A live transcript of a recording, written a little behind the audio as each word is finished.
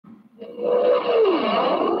A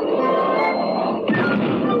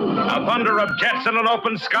thunder of jets in an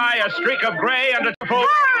open sky, a streak of gray, and a triple.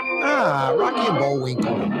 Rocky and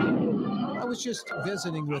Bullwinkle. I was just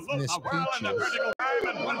visiting with Miss Peaches,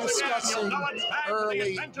 discussing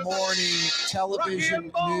early morning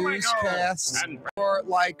television newscasts, or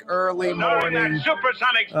like early morning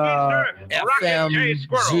FM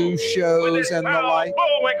zoo shows and the like.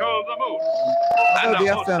 Although the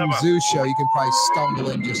FM zoo show, you can probably stumble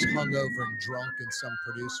in just hungover and drunk, and some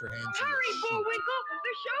producer hands you a sheet.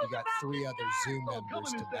 You got 3 other zoo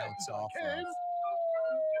members to bounce off of.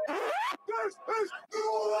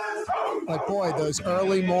 But boy, those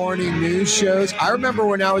early morning news shows. I remember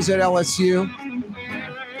when I was at LSU,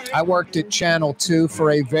 I worked at Channel 2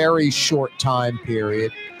 for a very short time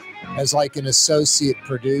period as like an associate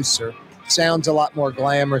producer. Sounds a lot more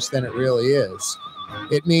glamorous than it really is.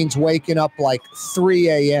 It means waking up like 3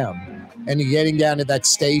 a.m. and you're getting down to that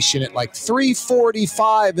station at like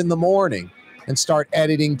 3:45 in the morning and start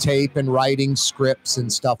editing tape and writing scripts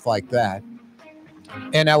and stuff like that.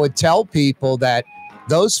 And I would tell people that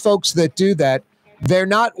those folks that do that, they're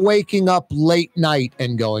not waking up late night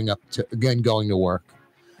and going to work.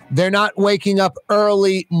 They're not waking up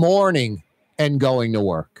early morning and going to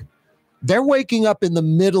work. They're waking up in the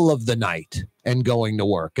middle of the night and going to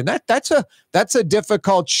work. And that's a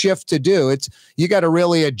difficult shift to do. You got to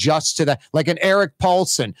really adjust to that. Like an Eric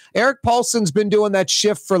Paulson. Eric Paulson's been doing that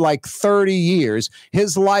shift for like 30 years.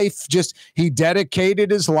 His life he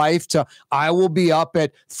dedicated his life to, I will be up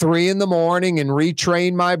at 3 a.m. and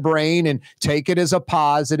retrain my brain and take it as a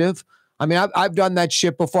positive. I mean, I've done that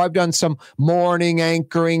shit before. I've done some morning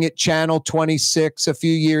anchoring at Channel 26 a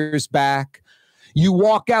few years back. You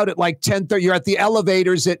walk out at like 10:30. You're at the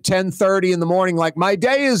elevators at 10:30 in the morning. Like, my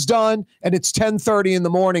day is done, and it's 10:30 in the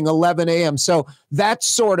morning, 11 a.m. So that's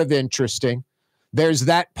sort of interesting. There's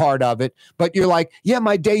that part of it. But you're like, yeah,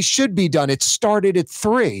 my day should be done. It started at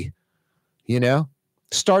 3,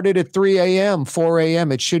 started at 3 a.m., 4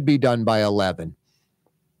 a.m. It should be done by 11.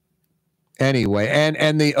 Anyway,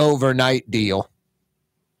 and the overnight deal.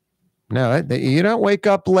 No, you don't wake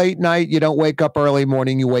up late night. You don't wake up early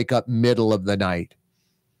morning. You wake up middle of the night.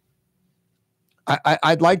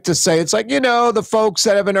 I'd like to say it's like, the folks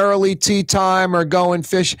that have an early tea time or going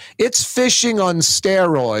fish. It's fishing on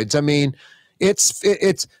steroids. I mean, it's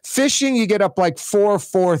fishing. You get up like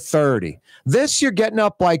 4:30. This you're getting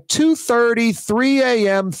up like 2:30, 3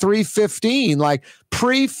 a.m., 3:15, like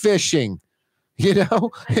pre-fishing.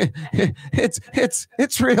 It's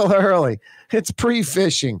real early. It's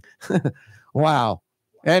pre-fishing. Wow.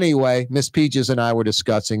 Anyway, Miss Peaches and I were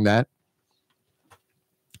discussing that.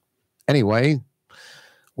 Anyway,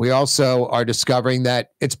 we also are discovering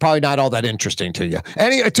that it's probably not all that interesting to you.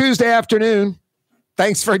 Tuesday afternoon.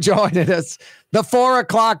 Thanks for joining us. The 4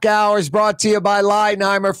 o'clock hour is brought to you by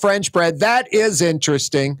Leidenheimer French Bread. That is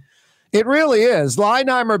interesting. It really is.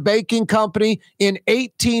 Leidenheimer Baking Company in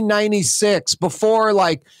 1896, before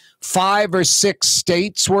like 5 or 6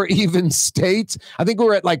 states were even states. I think we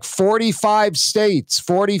were at like 44 states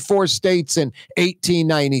in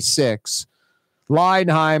 1896.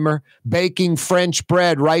 Leidenheimer baking French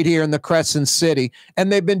bread right here in the Crescent City.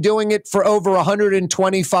 And they've been doing it for over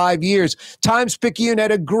 125 years. Times-Picayune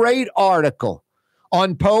had a great article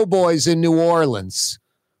on po' boys in New Orleans.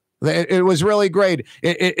 It was really great.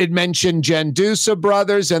 It mentioned Gendusa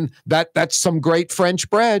Brothers, and that's some great French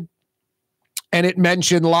bread. And it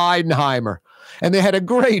mentioned Leidenheimer. And they had a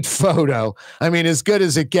great photo. I mean, as good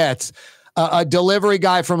as it gets. A delivery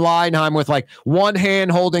guy from Leidenheimer with like one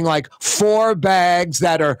hand holding like 4 bags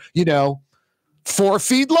that are, 4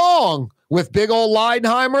 feet long with big old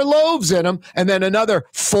Leidenheimer loaves in them. And then another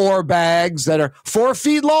 4 bags that are 4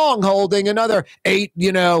 feet long holding another 8,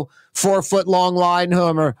 4-foot long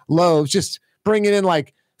Leidenheimer loaves, just bringing in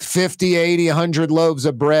like 50, 80, 100 loaves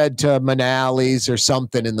of bread to Manali's or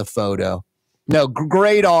something in the photo. No,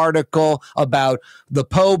 great article about the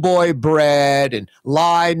po' boy bread and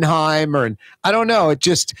Leidenheimer. And I don't know,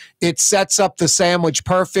 it sets up the sandwich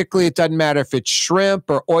perfectly. It doesn't matter if it's shrimp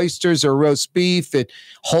or oysters or roast beef. It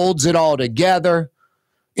holds it all together.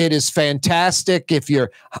 It is fantastic if you're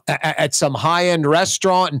at some high-end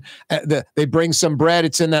restaurant and they bring some bread.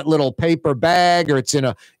 It's in that little paper bag, or it's in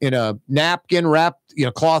a napkin wrapped,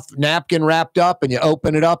 cloth napkin wrapped up, and you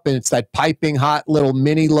open it up, and it's that piping hot little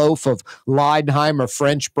mini loaf of Leidenheimer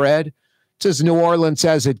French bread. It's as New Orleans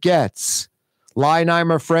as it gets.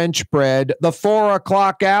 Leidenheimer French bread, the 4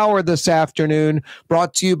 o'clock hour this afternoon,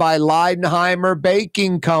 brought to you by Leidenheimer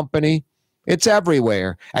Baking Company. It's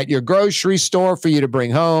everywhere, at your grocery store for you to bring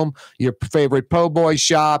home, your favorite po' boy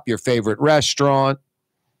shop, your favorite restaurant.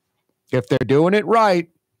 If they're doing it right,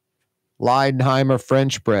 Leidenheimer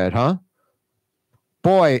French bread, huh?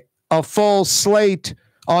 Boy, a full slate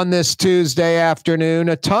on this Tuesday afternoon.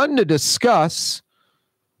 A ton to discuss.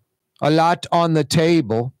 A lot on the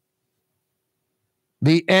table.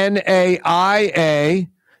 The NAIA,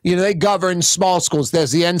 they govern small schools.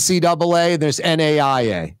 There's the NCAA, there's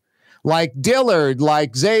NAIA. Like Dillard,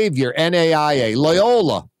 like Xavier, NAIA,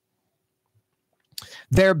 Loyola.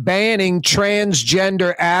 They're banning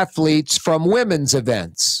transgender athletes from women's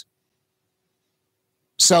events.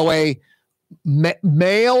 So a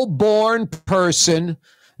male-born person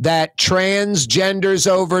that transgenders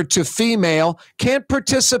over to female can't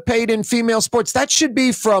participate in female sports. That should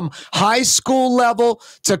be from high school level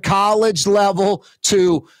to college level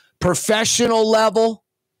to professional level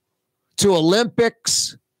to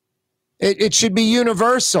Olympics. It should be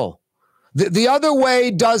universal. The other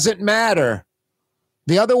way doesn't matter.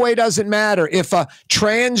 The other way doesn't matter. If a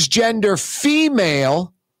transgender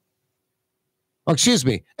female,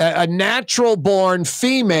 a natural-born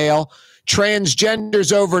female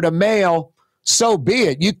transgenders over to male, so be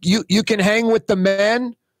it. You can hang with the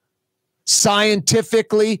men,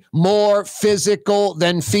 scientifically more physical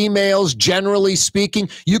than females, generally speaking.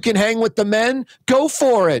 You can hang with the men, go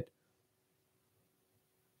for it.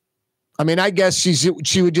 I mean, I guess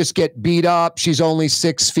she would just get beat up. She's only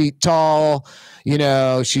 6 feet tall.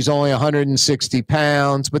 She's only 160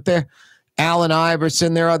 pounds. But Allen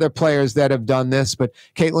Iverson, there are other players that have done this. But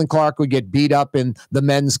Caitlin Clark would get beat up in the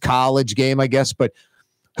men's college game, I guess. But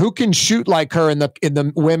who can shoot like her in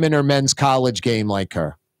the women or men's college game like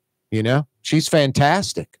her? She's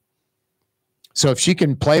fantastic. So if she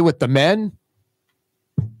can play with the men,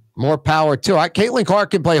 more power to her. Caitlin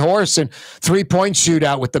Clark can play horse and three-point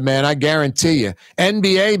shootout with the men, I guarantee you.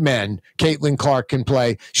 NBA men, Caitlin Clark can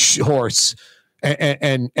play horse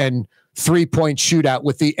and three-point shootout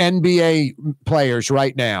with the NBA players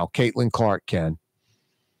right now. Caitlin Clark can.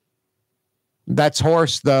 That's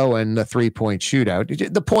horse, though, and the three-point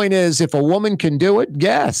shootout. The point is, if a woman can do it,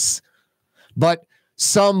 yes. But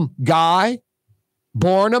some guy,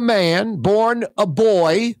 born a man, born a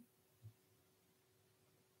boy,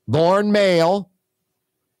 born male,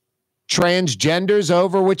 transgenders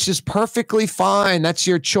over, which is perfectly fine. That's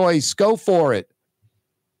your choice. Go for it.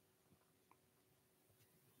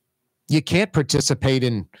 You can't participate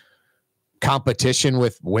in competition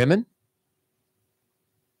with women.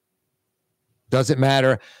 Doesn't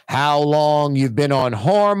matter how long you've been on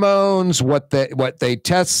hormones, what they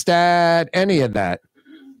test at, any of that.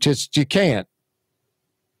 Just you can't.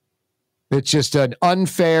 It's just an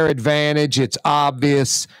unfair advantage. It's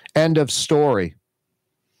obvious. End of story.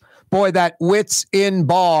 Boy, that Wits Inn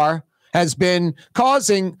bar has been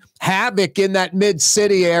causing havoc in that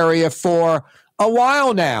Midcity area for a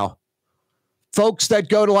while now. Folks that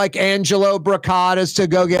go to like Angelo Bracata's to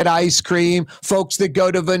go get ice cream, folks that go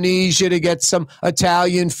to Venezia to get some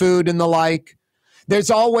Italian food and the like.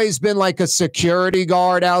 There's always been like a security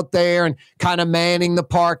guard out there and kind of manning the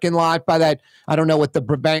parking lot by that. I don't know what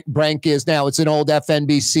the bank is now. It's an old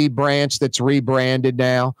FNBC branch that's rebranded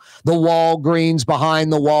now. The Walgreens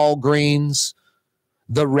behind the Walgreens,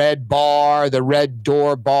 the red bar, the red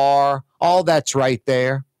door bar, all that's right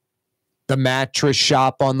there. The mattress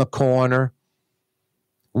shop on the corner.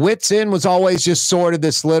 Wits Inn was always just sort of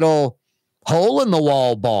this little hole in the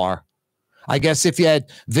wall bar. I guess if you had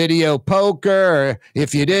video poker, or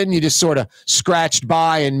if you didn't, you just sort of scratched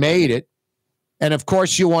by and made it. And of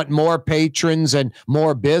course, you want more patrons and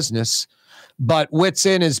more business. But Wits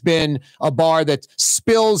Inn has been a bar that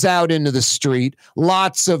spills out into the street.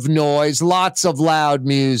 Lots of noise, lots of loud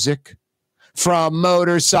music from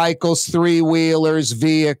motorcycles, three-wheelers,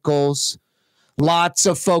 vehicles. Lots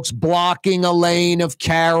of folks blocking a lane of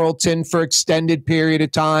Carrollton for extended period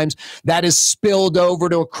of times. That is spilled over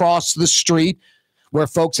to across the street where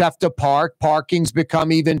folks have to park. Parking's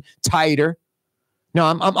become even tighter. Now,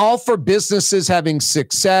 I'm all for businesses having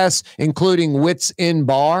success, including Wits Inn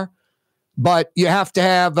Bar, but you have to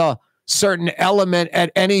have a certain element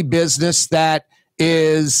at any business that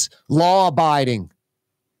is law-abiding.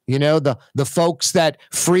 The folks that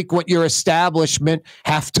frequent your establishment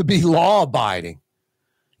have to be law-abiding.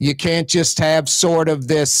 You can't just have sort of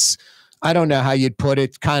this, I don't know how you'd put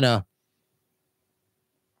it, kind of,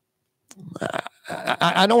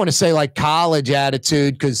 I don't want to say like college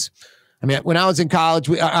attitude, because, I mean, when I was in college,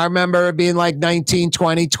 I remember it being like 19,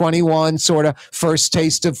 20, 21, sort of first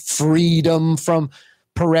taste of freedom from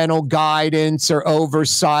parental guidance or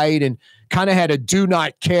oversight, and kind of had a do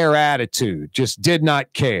not care attitude, just did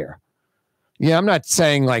not care. Yeah, I'm not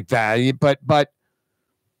saying like that, but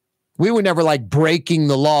we were never like breaking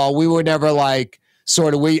the law. We were never like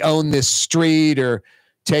sort of we own this street or,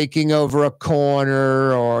 taking over a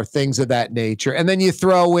corner or things of that nature. And then you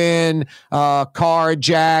throw in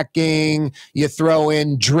carjacking, you throw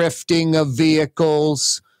in drifting of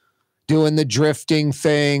vehicles, doing the drifting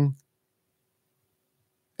thing.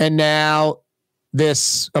 And now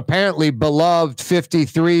this apparently beloved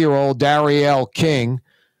 53-year-old Darielle King,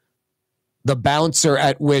 the bouncer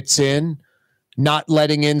at Wits Inn, not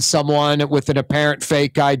letting in someone with an apparent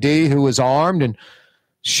fake ID who was armed and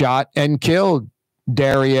shot and killed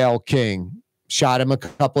Darielle King. Shot him a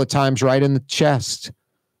couple of times right in the chest.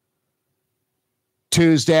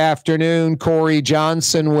 Tuesday afternoon, Corey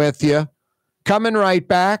Johnson with you. Coming right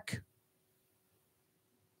back.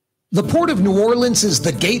 The Port of New Orleans is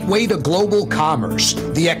the gateway to global commerce,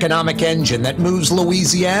 the economic engine that moves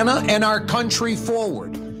Louisiana and our country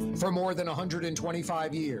forward. For more than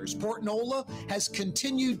 125 years, Port Nola has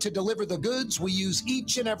continued to deliver the goods we use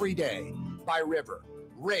each and every day by river,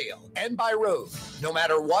 rail, and by road. No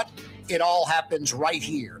matter what, it all happens right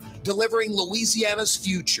here, delivering Louisiana's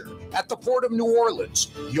future at the Port of New Orleans,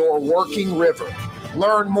 your working river.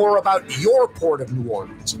 Learn more about your Port of New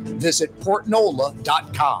Orleans. Visit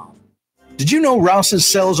portnola.com. Did you know Rouse's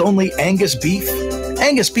sells only Angus beef?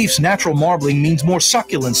 Angus beef's natural marbling means more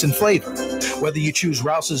succulence and flavor. Whether you choose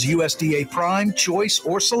Rouse's USDA Prime, Choice,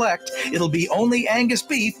 or Select, it'll be only Angus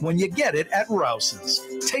beef when you get it at Rouse's.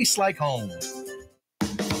 Tastes like home.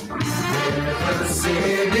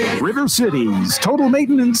 River City's total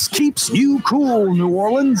maintenance keeps you cool, New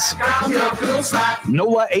Orleans.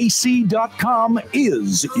 NOAAC.com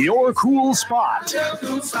is your cool spot.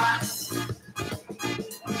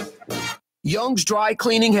 Young's Dry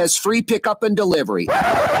Cleaning has free pickup and delivery.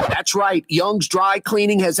 That's right. Young's Dry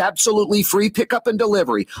Cleaning has absolutely free pickup and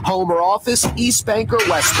delivery. Home or office, East Bank or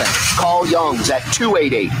West Bank. Call Young's at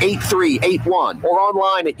 288-8381 or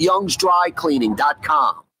online at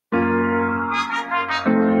youngsdrycleaning.com.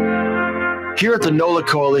 Here at the NOLA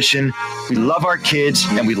Coalition, we love our kids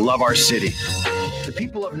and we love our city. The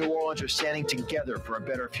people of New Orleans are standing together for a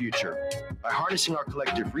better future. By harnessing our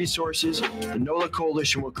collective resources, the NOLA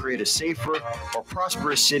Coalition will create a safer, more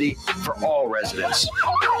prosperous city for all residents.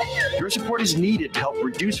 Your support is needed to help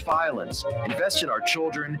reduce violence, invest in our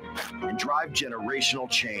children, and drive generational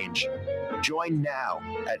change. Join now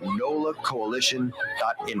at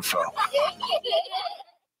nolacoalition.info.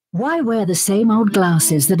 Why wear the same old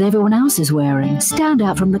glasses that everyone else is wearing? Stand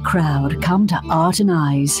out from the crowd. Come to Art and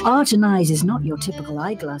Eyes. Art and Eyes is not your typical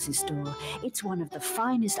eyeglasses store. It's one of the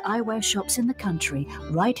finest eyewear shops in the country,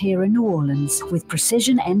 right here in New Orleans, with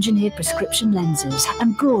precision-engineered prescription lenses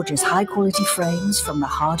and gorgeous high-quality frames from the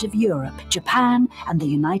heart of Europe, Japan, and the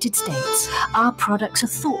United States. Our products are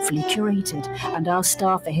thoughtfully curated, and our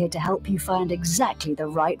staff are here to help you find exactly the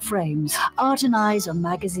right frames. Art and Eyes are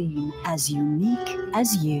magazine, as unique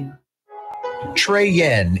as you. Trey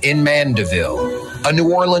Yen in Mandeville, a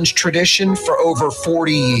New Orleans tradition for over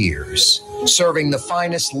 40 years, serving the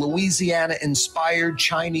finest Louisiana-inspired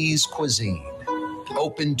Chinese cuisine.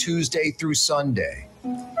 Open Tuesday through Sunday.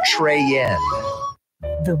 Trey Yen.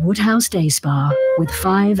 The Woodhouse Day Spa, with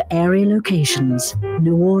 5 area locations: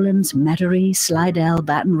 New Orleans, Metairie, Slidell,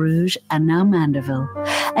 Baton Rouge, and now Mandeville.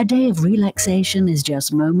 A day of relaxation is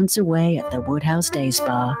just moments away at the Woodhouse Day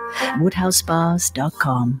Spa.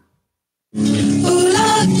 WoodhouseSpas.com. Ooh,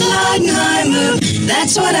 Leidenheimer,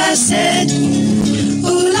 that's what I said.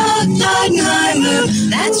 Ooh, Leidenheimer,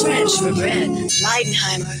 that's French for bread.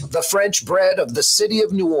 Leidenheimer. The French bread of the city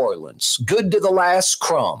of New Orleans. Good to the last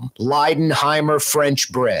crumb. Leidenheimer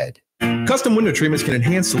French bread. Custom window treatments can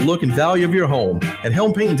enhance the look and value of your home. At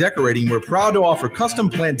Helm Paint and Decorating, we're proud to offer custom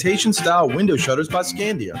plantation-style window shutters by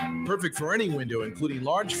Scandia. Perfect for any window, including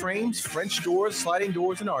large frames, French doors, sliding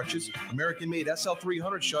doors, and arches. American-made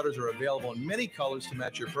SL300 shutters are available in many colors to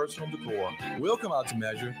match your personal decor. We'll come out to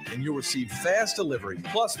measure, and you'll receive fast delivery.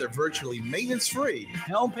 Plus, they're virtually maintenance-free.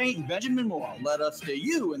 Helm Paint and Benjamin Moore led us steer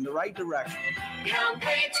you in the right direction. Helm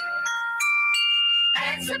Paint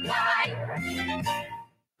and Supply.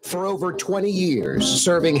 For over 20 years,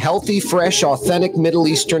 serving healthy, fresh, authentic Middle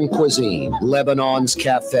Eastern cuisine, Lebanon's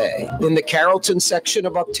Cafe. In the Carrollton section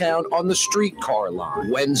of Uptown on the streetcar line,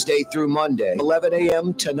 Wednesday through Monday, 11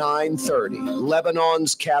 a.m. to 9:30.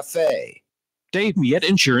 Lebanon's Cafe. Dave Miette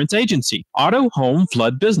Insurance Agency. Auto, home,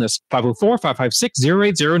 flood, business.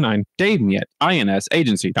 504-556-0809. Dave Miette,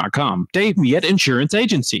 INSagency.com. Dave Miette Insurance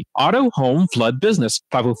Agency. Auto, home, flood, business.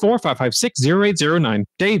 504-556-0809.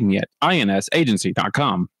 Dave Miette,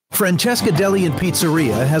 INSagency.com. Francesca Deli and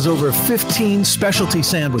Pizzeria has over 15 specialty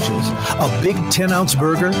sandwiches, a big 10-ounce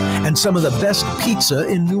burger, and some of the best pizza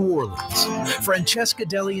in New Orleans. Francesca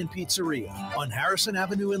Deli and Pizzeria on Harrison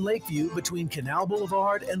Avenue in Lakeview between Canal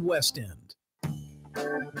Boulevard and West End.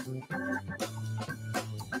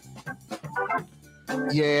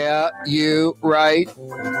 Yeah, you right.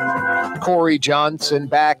 Corey Johnson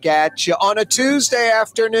back at you on a Tuesday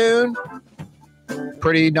afternoon.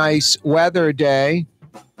 Pretty nice weather day.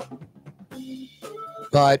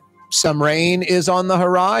 But some rain is on the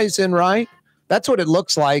horizon, right? That's what it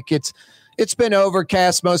looks like. It's been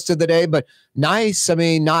overcast most of the day, but nice. I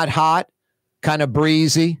mean, not hot, kind of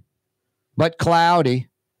breezy, but cloudy.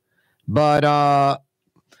 But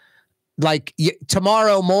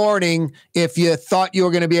tomorrow morning, if you thought you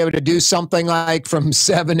were going to be able to do something like from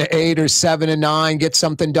 7 to 8 or 7 to 9, get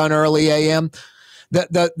something done early a.m.,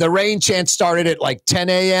 the rain chance started at like 10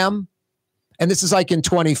 a.m., and this is like in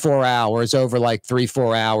 24 hours, over like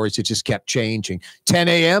 3-4 hours, it just kept changing. 10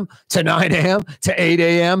 a.m. to 9 a.m. to 8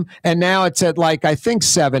 a.m., and now it's at like, I think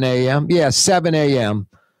 7 a.m. Yeah, 7 a.m.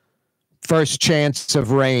 First chance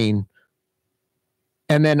of rain.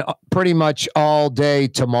 And then pretty much all day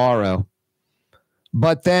tomorrow.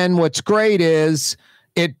 But then what's great is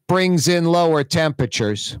it brings in lower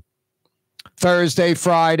temperatures. Thursday,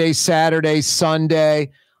 Friday, Saturday,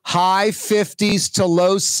 Sunday, high 50s to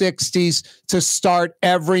low 60s to start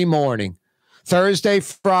every morning. Thursday,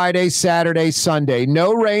 Friday, Saturday, Sunday.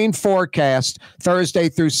 No rain forecast Thursday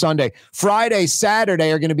through Sunday. Friday,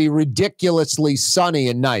 Saturday are going to be ridiculously sunny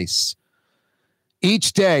and nice.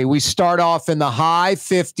 Each day we start off in the high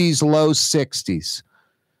 50s, low 60s.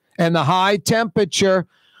 And the high temperature,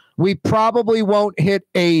 we probably won't hit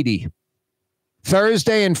 80.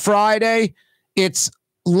 Thursday and Friday, it's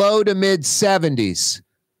low to mid 70s.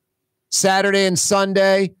 Saturday and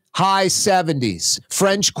Sunday, high 70s.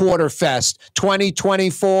 French Quarter Fest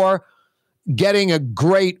 2024, getting a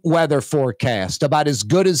great weather forecast, about as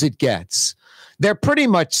good as it gets. They're pretty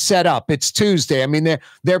much set up. It's Tuesday. I mean,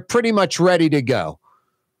 they're pretty much ready to go.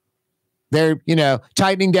 They're,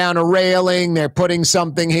 tightening down a railing. They're putting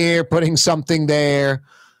something here, putting something there,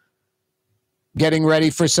 getting ready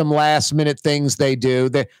for some last minute things they do.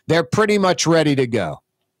 They're pretty much ready to go.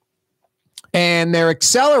 And they're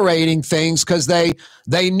accelerating things because they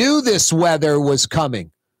knew this weather was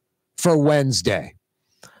coming for Wednesday.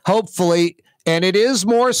 Hopefully, and it is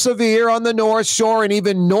more severe on the North Shore and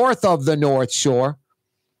even north of the North Shore.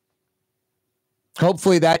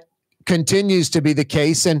 Hopefully that continues to be the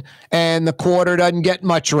case, and the quarter doesn't get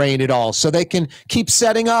much rain at all, so they can keep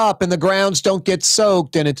setting up and the grounds don't get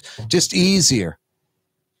soaked, and it's just easier.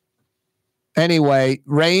 Anyway,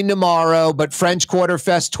 rain tomorrow, but French Quarter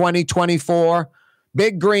Fest 2024,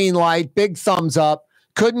 big green light, big thumbs up.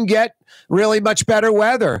 Couldn't get really much better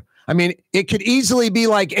weather. I mean, it could easily be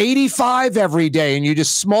like 85 every day and you're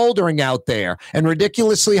just smoldering out there, and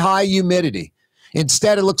ridiculously high humidity.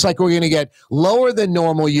 Instead, it looks like we're going to get lower than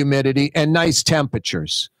normal humidity and nice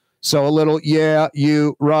temperatures. So a little, yeah,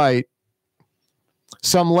 you right.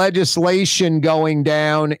 Some legislation going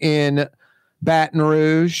down in Baton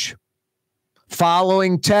Rouge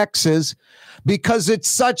following Texas because it's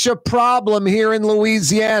such a problem here in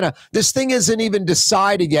Louisiana. This thing isn't even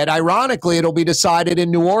decided yet. Ironically, it'll be decided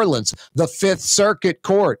in New Orleans, the Fifth Circuit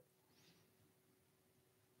Court.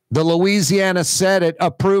 The Louisiana Senate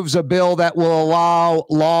approves a bill that will allow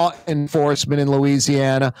law enforcement in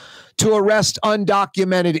Louisiana to arrest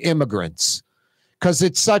undocumented immigrants because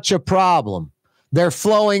it's such a problem. They're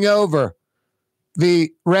flowing over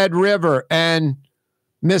the Red River and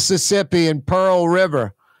Mississippi and Pearl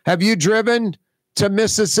River. Have you driven to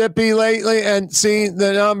Mississippi lately and seen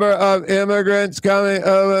the number of immigrants coming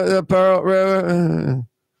over the Pearl River?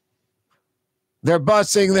 They're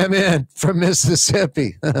busing them in from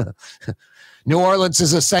Mississippi. New Orleans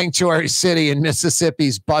is a sanctuary city, and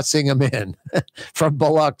Mississippi's busing them in from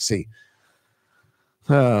Biloxi.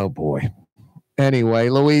 Oh, boy. Anyway,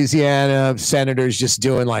 Louisiana senators just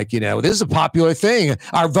doing this is a popular thing.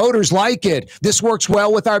 Our voters like it. This works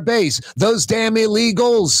well with our base. Those damn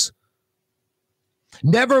illegals.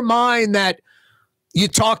 Never mind that you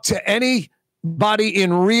talk to anybody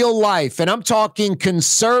in real life, and I'm talking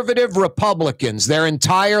conservative Republicans their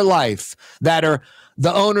entire life that are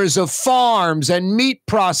the owners of farms and meat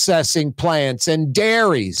processing plants and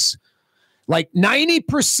dairies. Like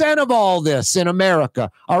 90% of all this in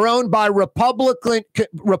America are owned by Republican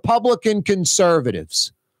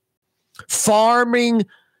conservatives. Farming,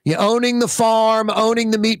 owning the farm,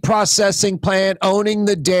 owning the meat processing plant, owning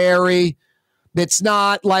the dairy. It's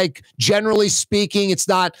not like, generally speaking, it's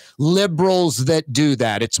not liberals that do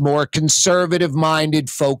that. It's more conservative-minded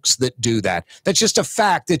folks that do that. That's just a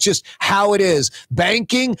fact. It's just how it is.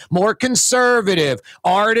 Banking, more conservative.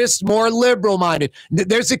 Artists, more liberal-minded.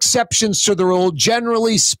 There's exceptions to the rule,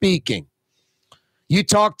 generally speaking. You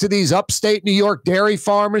talk to these upstate New York dairy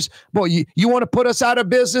farmers, boy, you want to put us out of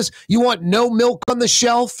business? You want no milk on the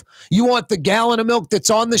shelf? You want the gallon of milk that's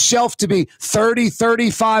on the shelf to be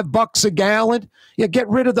 $35 a gallon? Yeah, get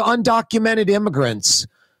rid of the undocumented immigrants.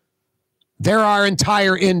 They're our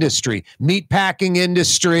entire industry, meatpacking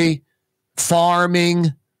industry,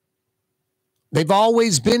 farming. They've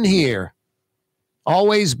always been here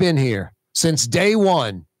since day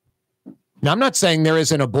one. Now, I'm not saying there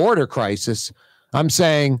isn't a border crisis. I'm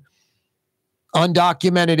saying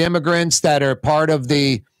undocumented immigrants that are part of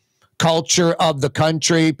the culture of the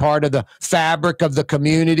country, part of the fabric of the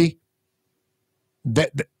community.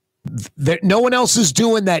 That no one else is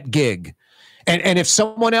doing that gig. And if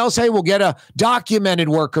someone else, hey, we'll get a documented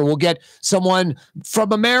worker, we'll get someone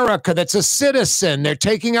from America that's a citizen, they're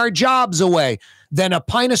taking our jobs away, then a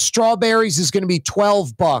pint of strawberries is going to be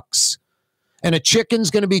 $12, and a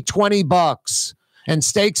chicken's going to be $20, and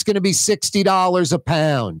steak's going to be $60 a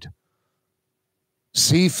pound.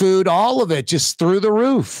 Seafood, all of it, just through the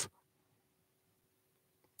roof.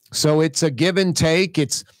 So it's a give and take.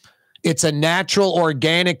 It's a natural,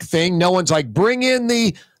 organic thing. No one's like, bring in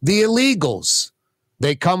the illegals.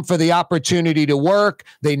 They come for the opportunity to work.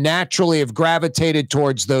 They naturally have gravitated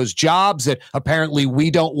towards those jobs that apparently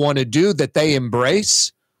we don't want to do, that they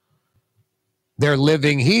embrace. They're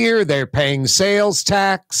living here. They're paying sales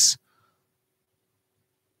tax.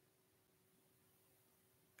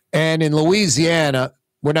 And in Louisiana,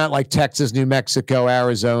 we're not like Texas, New Mexico,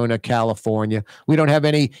 Arizona, California. We don't have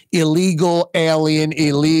any illegal alien,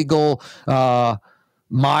 illegal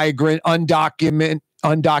migrant,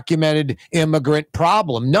 undocumented immigrant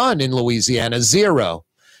problem. None in Louisiana, zero.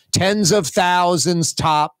 Tens of thousands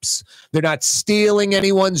tops. They're not stealing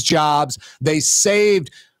anyone's jobs. They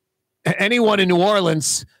saved anyone in New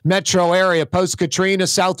Orleans, metro area, post-Katrina,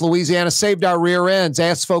 South Louisiana, saved our rear ends.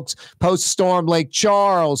 Ask folks post-storm Lake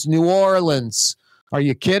Charles, New Orleans. Are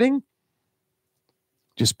you kidding?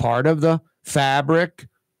 Just part of the fabric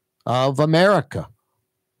of America.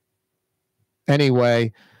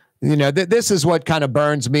 Anyway, this is what kind of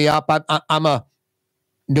burns me up. I'm a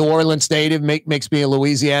New Orleans native, makes me a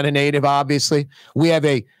Louisiana native, obviously. We have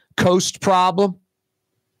a coast problem.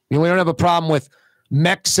 We don't have a problem with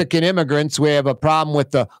Mexican immigrants. We have a problem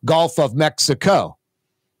with the Gulf of Mexico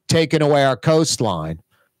taking away our coastline.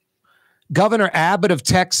 Governor Abbott of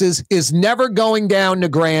Texas is never going down to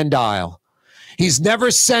Grand Isle. He's never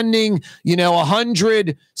sending,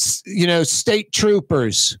 100, state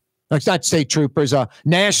troopers. It's not state troopers,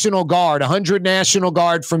 National Guard, 100 National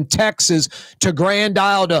Guard from Texas to Grand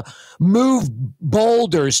Isle to move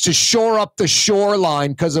boulders to shore up the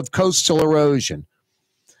shoreline because of coastal erosion.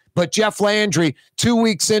 But Jeff Landry, 2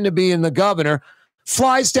 weeks into being the governor,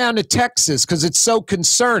 flies down to Texas because it's so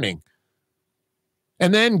concerning.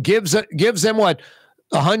 And then gives them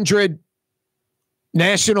 100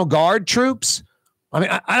 National Guard troops. I mean,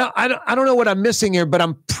 I don't know what I'm missing here, but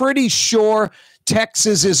I'm pretty sure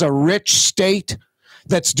Texas is a rich state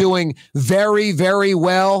that's doing very, very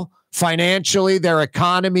well financially. Their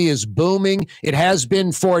economy is booming. It has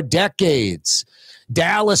been for decades.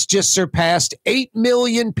 Dallas just surpassed 8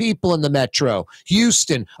 million people in the metro.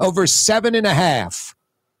 Houston, over 7.5.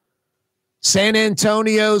 San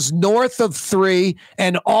Antonio's north of 3,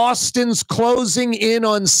 and Austin's closing in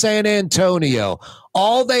on San Antonio.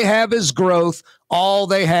 All they have is growth. All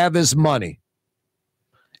they have is money.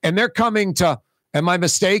 And they're coming to, am I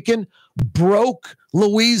mistaken? Broke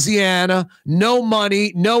Louisiana, no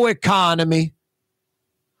money, no economy.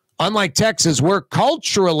 Unlike Texas, we're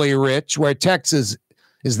culturally rich, where Texas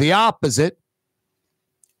is the opposite.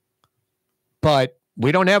 But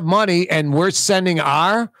we don't have money, and we're sending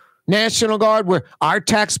our National Guard, where our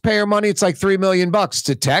taxpayer money, it's like $3 million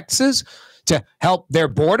to Texas to help their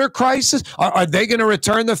border crisis. Are they going to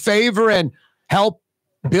return the favor and help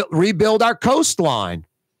rebuild our coastline?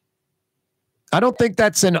 I don't think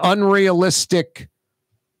that's an unrealistic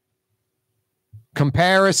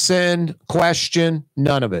comparison, question,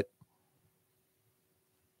 none of it.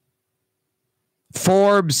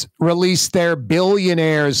 Forbes released their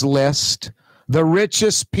billionaires list, the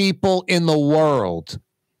richest people in the world.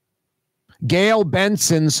 Gail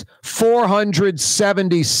Benson's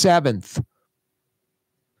 477th.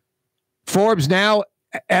 Forbes now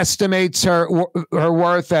estimates her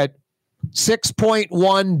worth at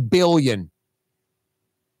 $6.1 billion.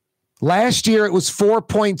 Last year it was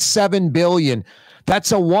 $4.7 billion.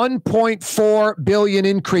 That's a $1.4 billion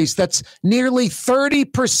increase. That's nearly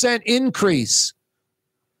 30% increase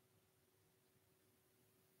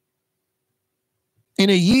in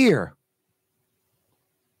a year.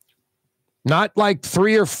 Not like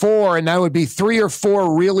 3 or 4, and that would be 3 or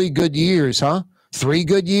 4 really good years, huh? 3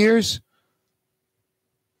 good years.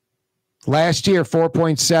 Last year,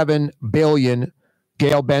 $4.7 billion.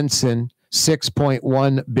 Gail Benson,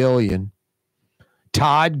 $6.1 billion.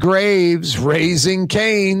 Todd Graves, Raising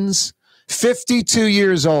Cane's, 52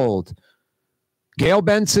 years old. Gail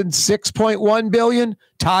Benson, $6.1 billion.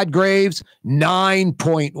 Todd Graves,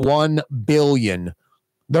 $9.1 billion.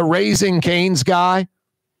 The Raising Cane's guy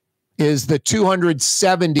is the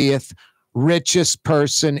 270th richest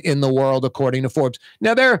person in the world, according to Forbes.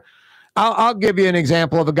 Now, I'll give you an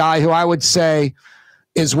example of a guy who I would say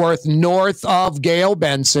is worth north of Gail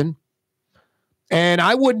Benson. And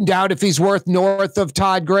I wouldn't doubt if he's worth north of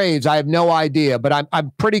Todd Graves. I have no idea, but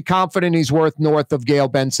I'm pretty confident he's worth north of Gail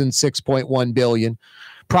Benson, $6.1 billion.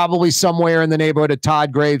 Probably somewhere in the neighborhood of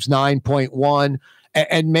Todd Graves, 9.1,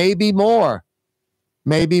 and maybe more.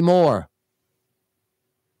 Maybe more.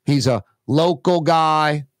 He's a local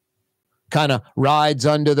guy, kind of rides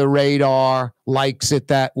under the radar, likes it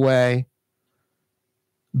that way.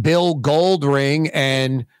 Bill Goldring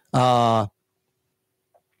and I'm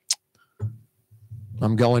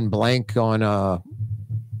going blank on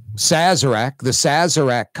Sazerac, the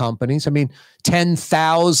Sazerac companies. I mean,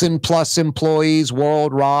 10,000 plus employees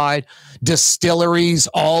worldwide, distilleries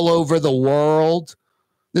all over the world.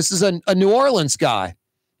 This is a New Orleans guy,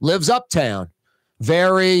 lives uptown,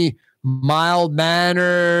 very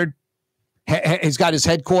mild-mannered. He's got his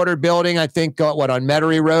headquarter building, I think, on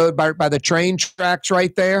Metairie Road by the train tracks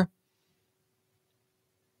right there.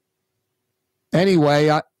 Anyway,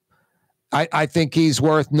 I think he's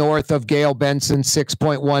worth north of Gail Benson,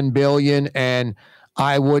 $6.1 billion, and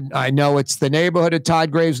I know it's the neighborhood of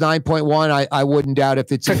Todd Graves, 9.1. I wouldn't doubt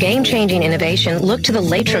if it's... For game-changing innovation, look to the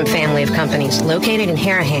Latrim family of companies located in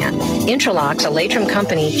Harahan. Intralocks, a Latrim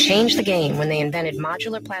company, changed the game when they invented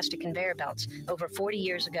modular plastic conveyor belts over 40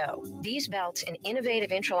 years ago. These belts and innovative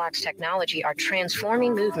Intralocks technology are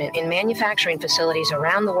transforming movement in manufacturing facilities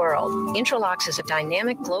around the world. Intralocks is a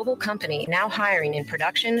dynamic global company now hiring in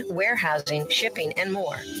production, warehousing, shipping, and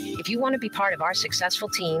more. If you want to be part of our successful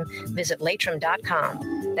team, visit latrim.com.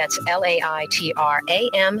 That's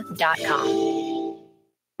LAITRAM.com.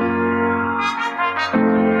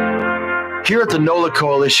 Here at the NOLA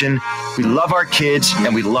Coalition, we love our kids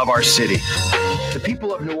and we love our city. The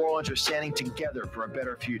people of New Orleans are standing together for a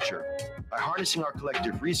better future. By harnessing our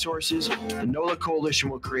collective resources, the NOLA Coalition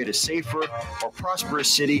will create a safer, more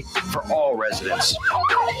prosperous city for all residents.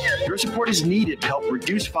 Your support is needed to help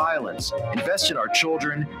reduce violence, invest in our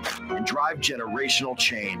children, and drive generational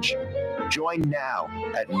change. Join now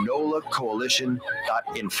at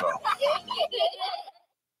nolacoalition.info.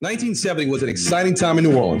 1970 was an exciting time in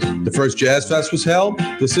New Orleans. The first Jazz Fest was held,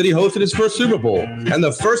 the city hosted its first Super Bowl, and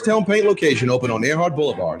the first Helm Paint location opened on Earhart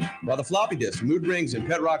Boulevard. While the floppy disks, mood rings, and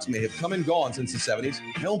pet rocks may have come and gone since the 70s,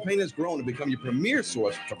 Helm Paint has grown to become your premier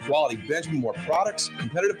source for quality Benjamin Moore products,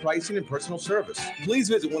 competitive pricing, and personal service. Please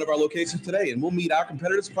visit one of our locations today, and we'll meet our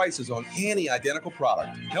competitors' prices on any identical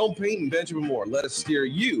product. Helm Paint and Benjamin Moore, let us steer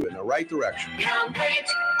you in the right direction. Helm Paint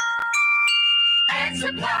and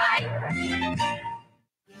Supply.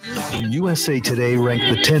 USA Today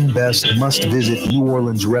ranked the 10 best must-visit New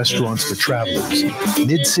Orleans restaurants for travelers.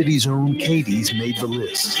 Mid-City's own Katie's made the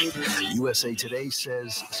list. USA Today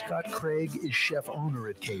says Scott Craig is chef-owner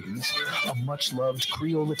at Katie's, a much-loved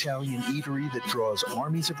Creole Italian eatery that draws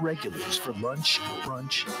armies of regulars for lunch,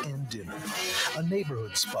 brunch, and dinner. A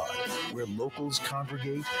neighborhood spot where locals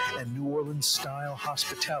congregate and New Orleans-style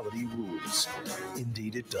hospitality rules.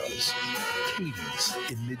 Indeed it does. Katie's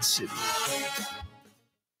in Mid-City.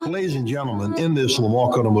 Ladies and gentlemen, in this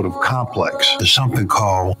Lamar Automotive Complex is something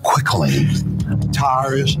called Quick Lane.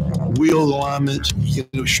 Tires, wheel alignments,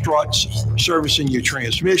 struts, servicing your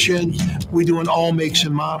transmission. We're doing all makes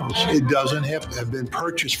and models. It doesn't have to have been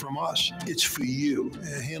purchased from us. It's for you.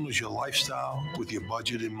 It handles your lifestyle with your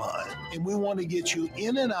budget in mind. And we want to get you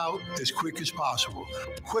in and out as quick as possible.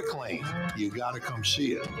 Quick Lane, you got to come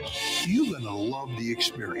see it. You're going to love the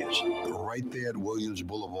experience right there at Williams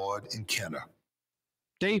Boulevard in Kenner.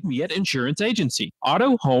 Dave Miette Insurance Agency.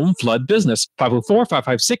 Auto, home, flood, business.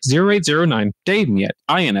 504-556-0809. Dave Miette,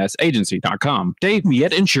 INSagency.com. Dave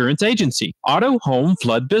Miette Insurance Agency. Auto, home,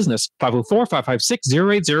 flood, business.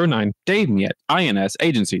 504-556-0809. Dave Miette,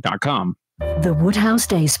 INSagency.com. The Woodhouse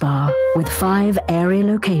Day Spa, with 5 area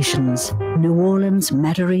locations: New Orleans,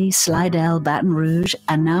 Metairie, Slidell, Baton Rouge,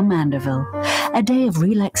 and now Mandeville. A day of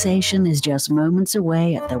relaxation is just moments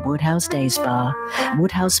away at the Woodhouse Day Spa.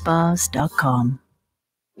 WoodhouseSpas.com.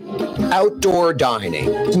 Outdoor dining,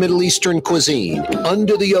 Middle Eastern cuisine,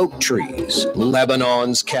 under the oak trees,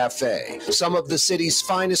 Lebanon's Cafe, some of the city's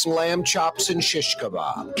finest lamb chops and shish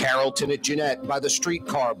kebab, Carrollton at Jeanette by the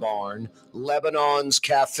streetcar barn, Lebanon's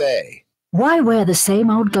Cafe. Why wear the same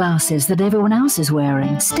old glasses that everyone else is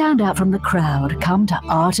wearing? Stand out from the crowd. Come to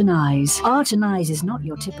Art and Eyes. Art and Eyes is not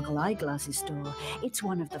your typical eyeglasses store. It's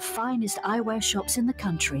one of the finest eyewear shops in the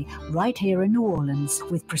country, right here in New Orleans,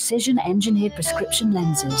 with precision-engineered prescription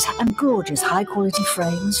lenses and gorgeous high-quality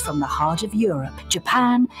frames from the heart of Europe,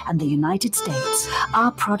 Japan, and the United States.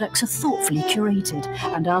 Our products are thoughtfully curated,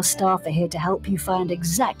 and our staff are here to help you find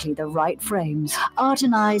exactly the right frames. Art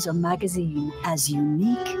and Eyes are magazine, as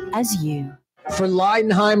unique as you. For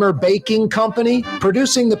Leidenheimer Baking Company,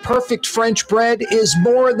 producing the perfect French bread is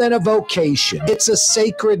more than a vocation. It's a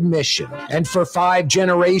sacred mission. And for 5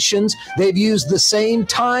 generations, they've used the same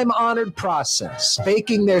time-honored process,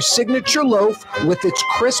 baking their signature loaf with its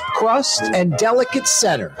crisp crust and delicate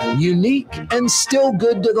center, unique and still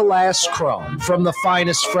good to the last crumb. From the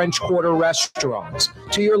finest French Quarter restaurants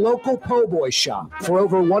to your local po' boy shop, for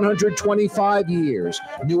over 125 years,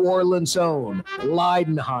 New Orleans' own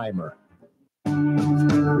Leidenheimer.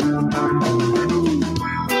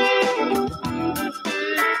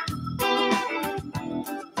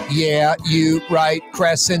 Yeah, you right,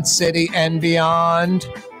 Crescent City and beyond.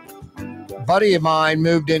 A buddy of mine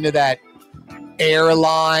moved into that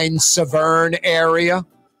airline Severn area.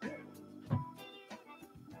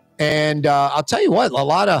 And I'll tell you what, a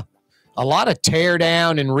lot of tear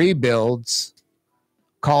down and rebuilds,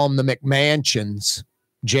 call them the McMansions,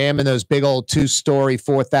 jamming those big old 2-story,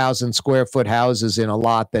 4,000 square foot houses in a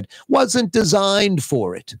lot that wasn't designed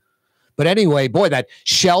for it. But anyway, boy, that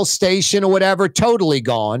Shell station or whatever, totally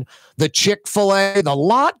gone. The Chick-fil-A, the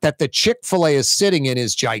lot that the Chick-fil-A is sitting in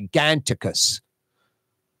is giganticus.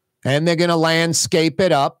 And they're going to landscape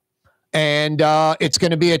it up. And it's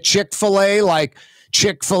going to be a Chick-fil-A like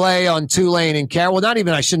Chick-fil-A on Tulane and Carroll. Well, not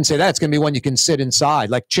even, I shouldn't say that. It's going to be one you can sit inside,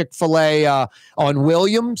 like Chick-fil-A on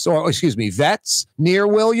Williams, or excuse me, Vets near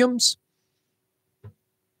Williams.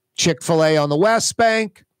 Chick-fil-A on the West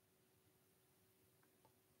Bank.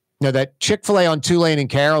 No, that Chick-fil-A on Tulane and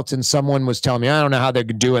Carrollton, someone was telling me, I don't know how they're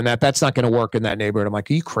doing that. That's not going to work in that neighborhood. I'm like,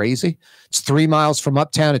 are you crazy? It's 3 miles from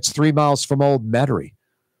Uptown. It's 3 miles from Old Metairie.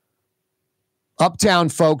 Uptown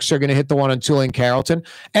folks are going to hit the one on Tulane Carrollton,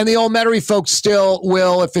 and the Old Metairie folks still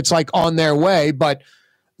will if it's like on their way, but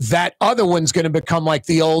that other one's going to become like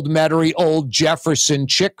the Old Metairie, Old Jefferson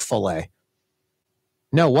Chick-fil-A.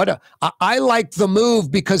 No, I like the move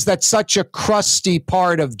because that's such a crusty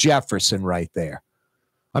part of Jefferson right there.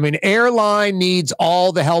 I mean, airline needs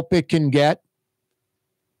all the help it can get.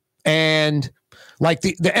 And like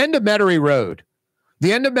the end of Metairie Road,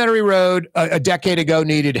 a decade ago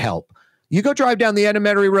needed help. You go drive down the end of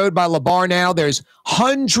Metairie Road by LaBar now, there's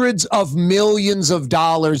hundreds of millions of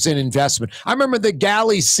dollars in investment. I remember the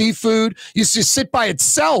Galley Seafood used to sit by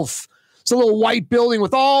itself. It's a little white building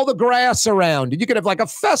with all the grass around it. You could have like a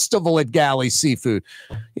festival at Galley Seafood.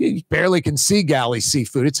 You barely can see Galley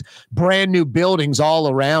Seafood. It's brand new buildings all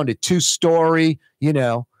around it, 2-story,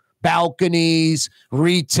 balconies,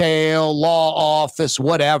 retail, law office,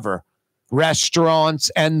 whatever, restaurants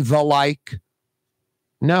and the like.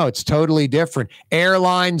 No, it's totally different.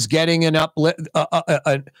 Airlines getting an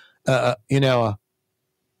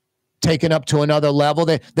taken up to another level.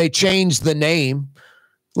 They changed the name.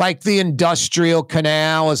 Like the Industrial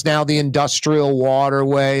Canal is now the Industrial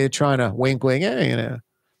Waterway. They're trying to wink.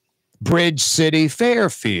 Bridge City,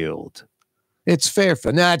 Fairfield. It's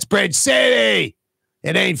Fairfield. No, it's Bridge City.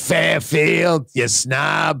 It ain't Fairfield, you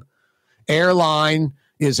snob. Airline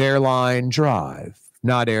is Airline Drive,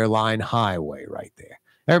 not Airline Highway right there.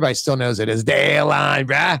 Everybody still knows it as the airline,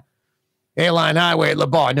 bruh. Airline Highway at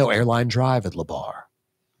LaBar. No, Airline Drive at LaBar.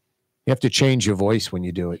 You have to change your voice when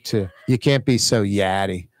you do it, too. You can't be so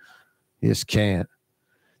yatty. You just can't.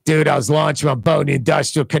 Dude, I was launching my boat in the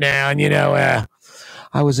Industrial Canal, and,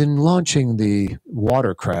 I was launching the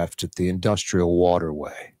watercraft at the Industrial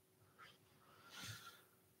Waterway.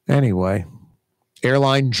 Anyway,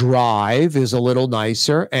 Airline Drive is a little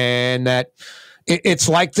nicer, and that it's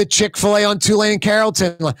like the Chick-fil-A on Tulane and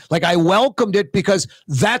Carrollton. Like, I welcomed it because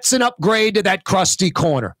that's an upgrade to that crusty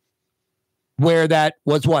corner where that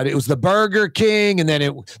was what? It was the Burger King, and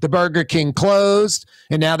then the Burger King closed,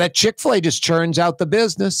 and now that Chick-fil-A just churns out the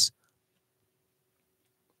business.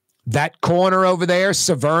 That corner over there,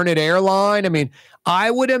 Severn at Airline, I mean,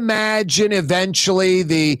 I would imagine eventually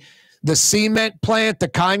the cement plant, the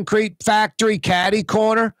concrete factory, Caddy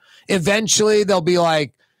Corner, eventually they'll be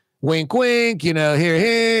like, Wink, wink,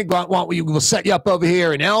 here, we'll set you up over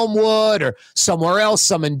here in Elmwood or somewhere else,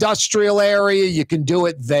 some industrial area. You can do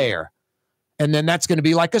it there. And then that's going to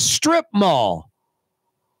be like a strip mall.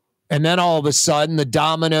 And then all of a sudden, the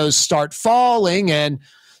dominoes start falling and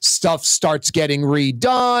stuff starts getting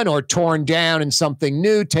redone or torn down and something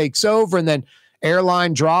new takes over. And then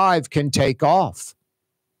Airline Drive can take off.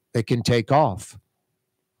 It can take off.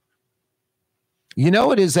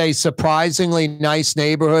 It is a surprisingly nice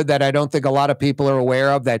neighborhood that I don't think a lot of people are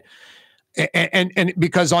aware of. That, and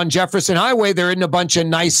because on Jefferson Highway, there isn't a bunch of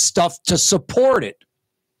nice stuff to support it.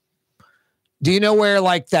 Do you know where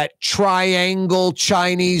like that Triangle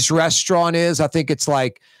Chinese restaurant is? I think it's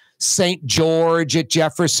like St. George at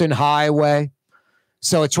Jefferson Highway.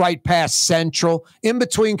 So it's right past Central, in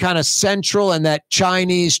between kind of Central and that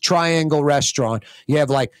Chinese Triangle restaurant. You have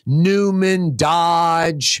like Newman,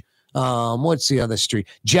 Dodge. What's the other street?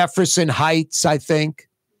 Jefferson Heights, I think.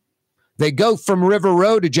 They go from River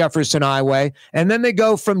Road to Jefferson Highway, and then they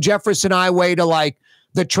go from Jefferson Highway to like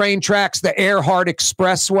the train tracks, the Earhart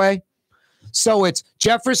Expressway. So it's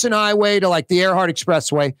Jefferson Highway to like the Earhart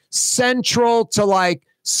Expressway, Central to like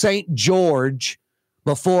St. George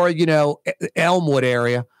before, Elmwood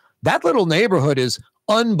area. That little neighborhood is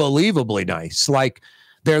unbelievably nice. Like,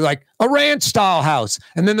 they're like a ranch style house.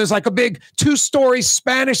 And then there's like a big 2-story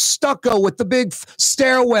Spanish stucco with the big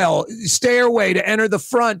stairway to enter the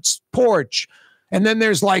front porch. And then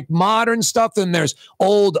there's like modern stuff. And there's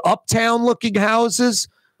old uptown looking houses,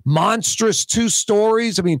 monstrous 2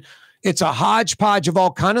 stories. I mean, it's a hodgepodge of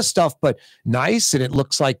all kind of stuff, but nice. And it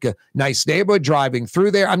looks like a nice neighborhood driving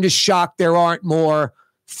through there. I'm just shocked there aren't more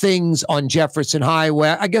things on Jefferson Highway.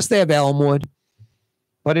 I guess they have Elmwood,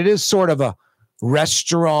 but it is sort of a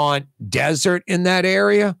restaurant desert in that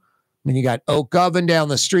area. I mean, you got Oak Oven down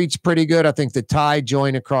the street's pretty good. I think the Thai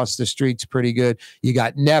joint across the street's pretty good. You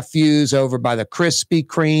got Nephew's over by the Krispy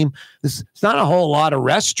Kreme. It's not a whole lot of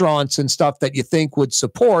restaurants and stuff that you think would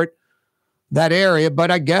support that area. But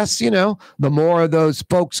I guess, the more of those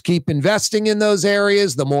folks keep investing in those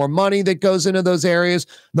areas, the more money that goes into those areas,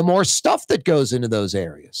 the more stuff that goes into those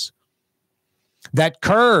areas. That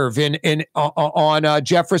curve on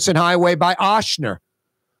Jefferson Highway by Oshner,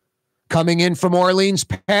 coming in from Orleans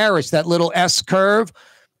Parish, that little S curve,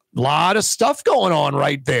 a lot of stuff going on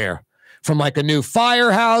right there. From like a new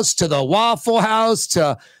firehouse to the Waffle House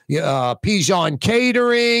to Pigeon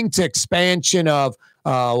Catering to expansion of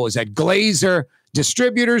Glazer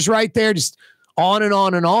Distributors right there, just on and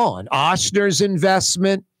on and on. Oshner's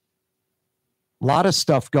investment, a lot of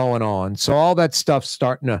stuff going on. So all that stuff's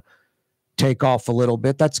starting to take off a little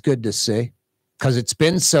bit. That's good to see because it's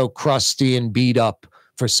been so crusty and beat up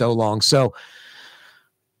for so long. So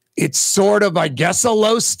it's sort of, I guess, a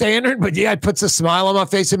low standard, but yeah, it puts a smile on my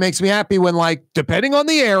face. It makes me happy when, like, depending on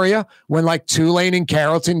the area, when like Tulane and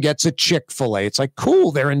Carrollton gets a Chick-fil-A, it's like,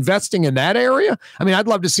 cool, they're investing in that area. I mean, I'd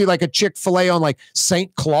love to see like a Chick-fil-A on like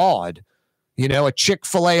St. Claude, a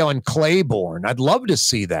Chick-fil-A on Claiborne. I'd love to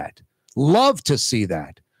see that. Love to see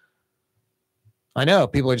that. I know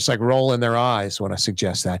people are just like rolling their eyes when I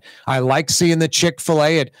suggest that. I like seeing the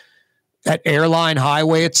Chick-fil-A at Airline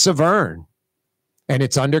Highway at Severn, and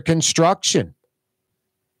it's under construction.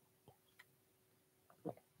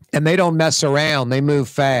 And they don't mess around. They move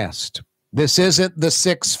fast. This isn't the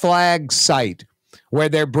Six Flags site where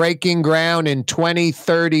they're breaking ground in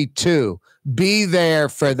 2032. Be there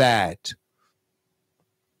for that.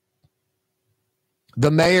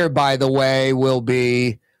 The mayor, by the way, will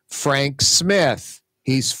be Frank Smith.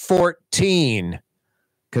 He's 14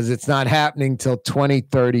 because it's not happening till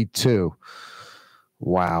 2032.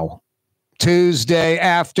 Wow. Tuesday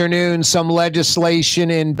afternoon, some legislation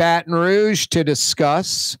in Baton Rouge to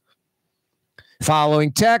discuss.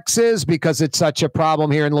 Following Texas, because it's such a problem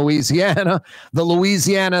here in Louisiana, the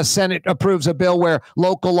Louisiana Senate approves a bill where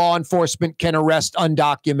local law enforcement can arrest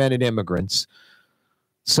undocumented immigrants.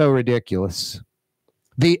 So ridiculous.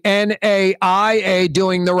 The NAIA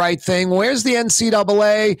doing the right thing. Where's the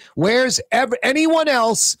NCAA? Where's anyone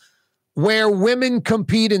else where women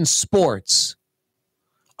compete in sports?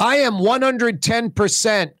 I am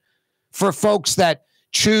 110% for folks that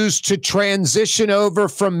choose to transition over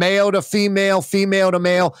from male to female, female to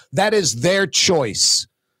male. That is their choice.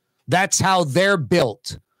 That's how they're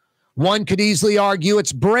built. One could easily argue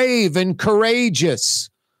it's brave and courageous.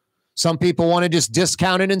 Some people want to just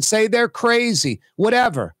discount it and say they're crazy.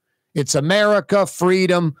 Whatever. It's America,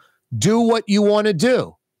 freedom. Do what you want to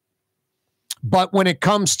do. But when it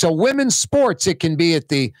comes to women's sports, it can be at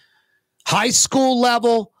the high school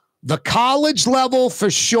level, the college level for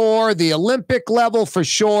sure, the Olympic level for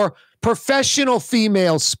sure, professional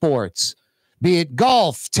female sports. be it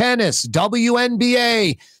golf, tennis,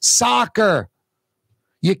 WNBA, soccer.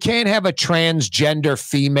 You can't have a transgender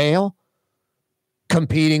female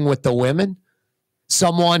competing with the women.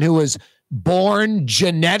 Someone who is born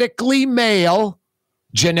genetically male,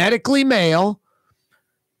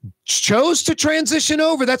 chose to transition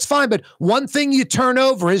over. That's fine. But one thing you turn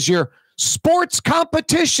over is your sports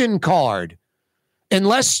competition card.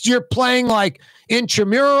 Unless you're playing like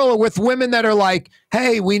intramural or with women that are like,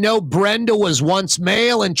 hey, we know Brenda was once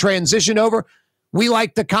male and transitioned over. We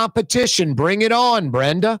like the competition. Bring it on,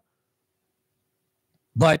 Brenda.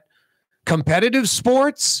 But competitive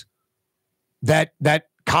sports, that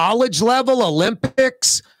college level,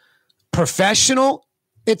 Olympics, professional,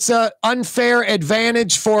 it's an unfair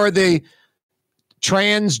advantage for the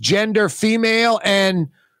transgender female and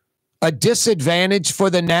a disadvantage for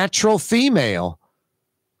the natural female.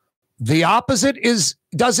 The opposite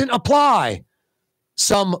doesn't apply.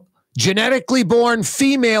 Some genetically born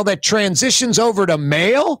female that transitions over to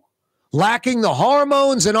male, lacking the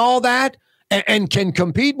hormones and all that, and can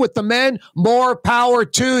compete with the men, more power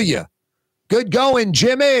to you. Good going,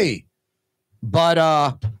 Jimmy.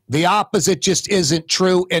 But the opposite just isn't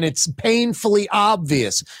true, and it's painfully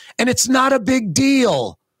obvious. And it's not a big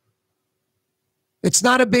deal. It's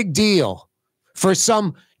not a big deal for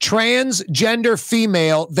some transgender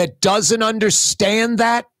female that doesn't understand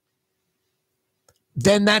that.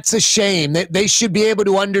 Then that's a shame. They should be able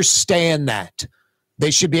to understand that.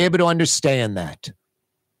 They should be able to understand that.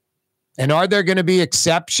 And are there going to be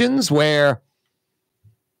exceptions where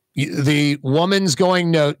the woman's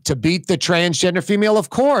going to beat the transgender female? Of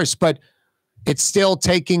course, but it's still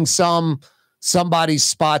taking somebody's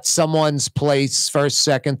spot, someone's place, first,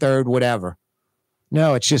 second, third, whatever.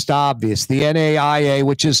 No, it's just obvious. The NAIA,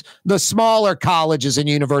 which is the smaller colleges and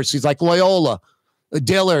universities like Loyola,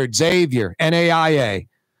 Dillard, Xavier, NAIA.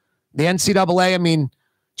 The NCAA,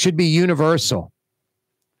 should be universal.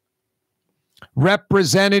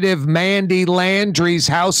 Representative Mandy Landry's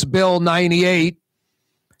House Bill 98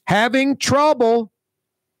 having trouble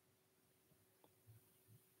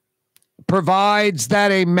provides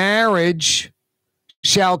that a marriage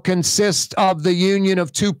shall consist of the union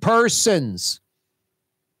of two persons.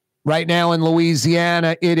 Right now in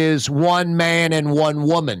Louisiana, it is one man and one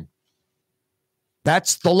woman.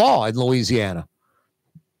 That's the law in Louisiana.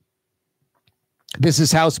 This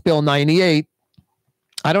is House Bill 98.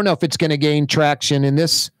 I don't know if it's going to gain traction in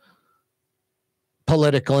this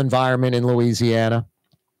political environment in Louisiana.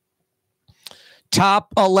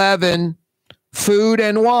 Top 11 food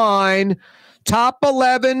and wine. Top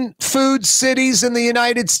 11 food cities in the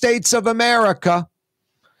United States of America.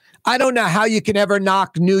 I don't know how you can ever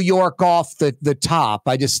knock New York off the top.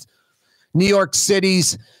 New York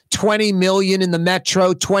City's 20 million in the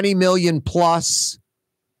metro, 20 million plus.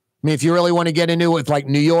 If you really want to get into it with like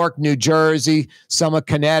New York, New Jersey, some of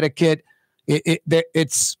Connecticut,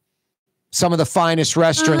 it's some of the finest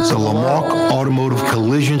restaurants. The Lamarck Automotive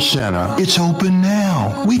Collision Center. It's open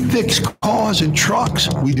now. We fix cars and trucks.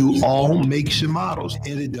 We do all makes and models.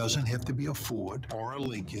 And it doesn't have to be a Ford or a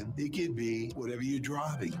Lincoln. It could be whatever you're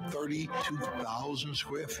driving. 32,000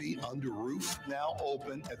 square feet under roof. Now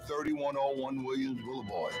open at 3101 Williams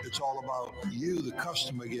Boulevard. It's all about you, the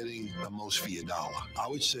customer, getting the most for your dollar. I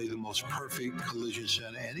would say the most perfect collision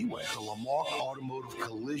center anyway. The Lamarck Automotive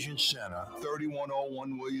Collision Center,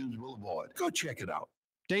 3101 Williams Boulevard. Go check it out.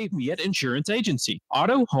 Dave Miette Insurance Agency.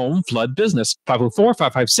 Auto, home, flood, business.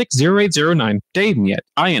 504-556-0809. Dave Miette,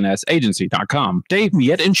 INSagency.com. Dave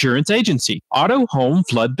Miette Insurance Agency. Auto, home,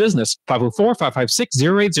 flood, business.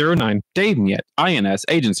 504-556-0809. Dave Miette,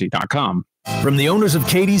 INSagency.com. From the owners of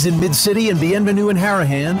Katie's in Midcity and Bienvenue in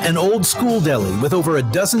Harahan, an old school deli with over a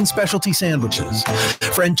dozen specialty sandwiches.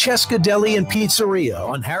 Francesca Deli and Pizzeria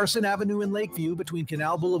on Harrison Avenue in Lakeview between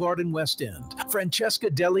Canal Boulevard and West End. Francesca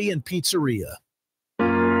Deli and Pizzeria.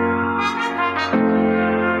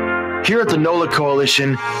 Here at the NOLA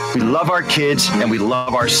Coalition, we love our kids and we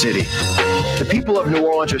love our city. The people of New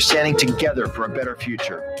Orleans are standing together for a better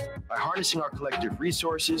future. By harnessing our collective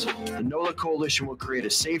resources, the NOLA Coalition will create a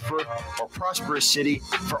safer, more prosperous city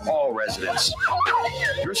for all residents.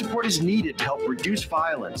 Your support is needed to help reduce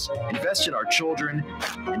violence, invest in our children,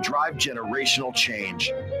 and drive generational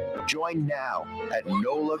change. Join now at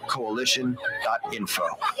nolacoalition.info.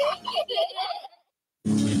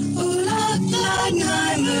 Ooh,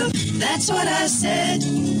 Leidenheimer, that's what I said.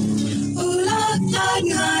 Ooh,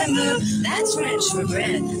 Leidenheimer, that's French for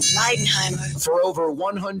bread. Leidenheimer. For over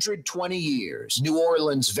 120 years, New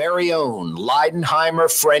Orleans' very own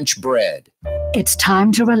Leidenheimer French bread. It's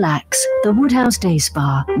time to relax. The Woodhouse Day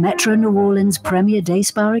Spa, Metro New Orleans' premier day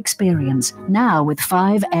spa experience, now with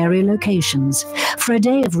 5 area locations. For a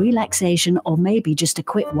day of relaxation or maybe just a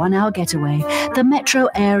quick 1-hour getaway, the Metro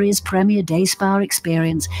area's premier day spa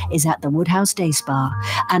experience is at the Woodhouse Day Spa.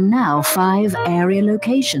 And now 5 area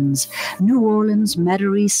locations: New Orleans,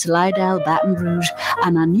 Metairie, Slidell, Baton Rouge,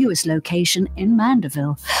 and our newest location in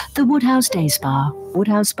Mandeville. The Woodhouse Day Spa,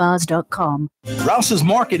 woodhousespas.com. Rouse's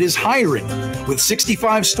Market is hiring. With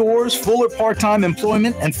 65 stores, full or part-time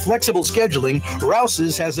employment, and flexible scheduling,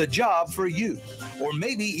 Rouse's has a job for you, or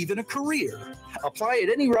maybe even a career. Apply at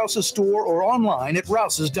any Rouse's store or online at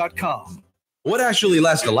rouses.com. What actually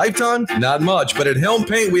lasts a lifetime? Not much, but at Helm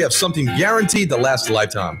Paint, we have something guaranteed to last a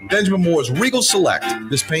lifetime. Benjamin Moore's Regal Select.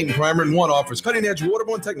 This paint and primer in one offers cutting-edge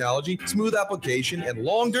waterborne technology, smooth application, and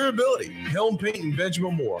long durability. Helm Paint and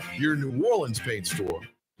Benjamin Moore, your New Orleans paint store.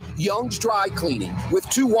 Young's Dry Cleaning, with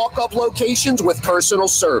 2 walk-up locations with personal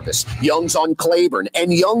service. Young's on Claiborne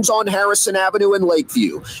and Young's on Harrison Avenue in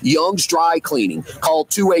Lakeview. Young's Dry Cleaning. Call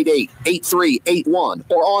 288-8381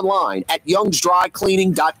 or online at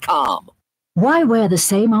youngsdrycleaning.com. Why wear the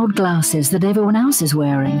same old glasses that everyone else is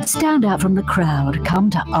wearing? Stand out from the crowd. Come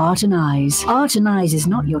to Art and Eyes. Art and Eyes is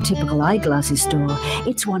not your typical eyeglasses store.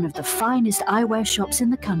 It's one of the finest eyewear shops in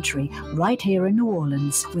the country, right here in New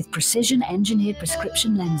Orleans, with precision-engineered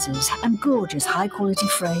prescription lenses and gorgeous high-quality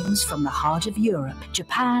frames from the heart of Europe,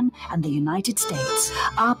 Japan, and the United States.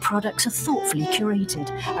 Our products are thoughtfully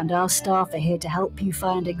curated, and our staff are here to help you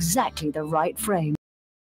find exactly the right frame.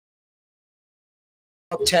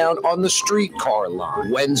 Uptown on the streetcar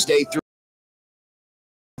line, Wednesday through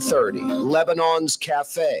 30, Lebanon's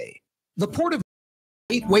Cafe. The Port of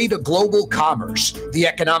Gateway to global commerce, the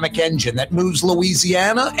economic engine that moves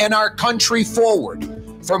Louisiana and our country forward.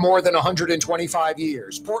 For more than 125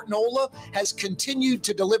 years, Port Nola has continued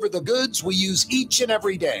to deliver the goods we use each and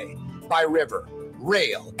every day, by river,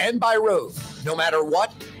 rail, and by road. No matter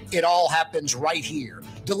what, it all happens right here,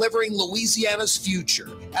 delivering Louisiana's future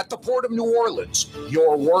at the Port of New Orleans,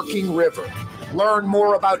 your working river. Learn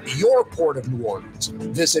more about your Port of New Orleans.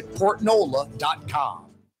 Visit portnola.com.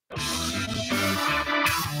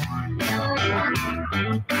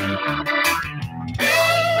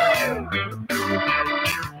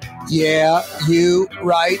 Yeah, you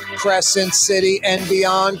right. Crescent City and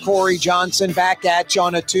beyond. Corey Johnson back at you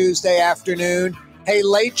on a Tuesday afternoon. Hey,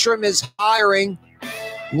 Latrim is hiring.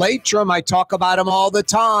 Latrim, I talk about them all the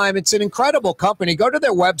time. It's an incredible company. Go to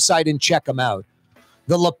their website and check them out.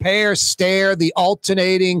 The LePaire stair, the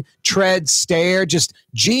alternating tread stair, just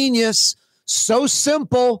genius. So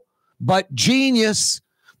simple, but genius.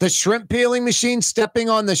 The shrimp peeling machine, stepping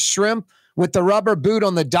on the shrimp with the rubber boot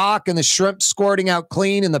on the dock and the shrimp squirting out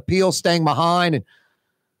clean and the peel staying behind and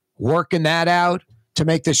working that out to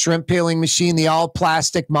make the shrimp peeling machine, the all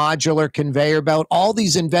plastic modular conveyor belt. All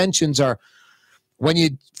these inventions are, when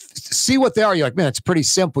you see what they are, you're like, man, it's pretty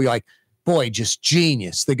simple. You're like, boy, just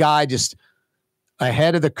genius. The guy just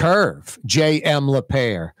ahead of the curve. J.M.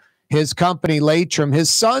 LePaire. His company, Latrim,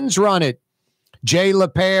 his sons run it. Jay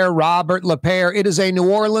LePaire, Robert LePaire. It is a New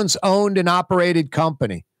Orleans owned and operated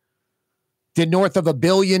company. Did north of $1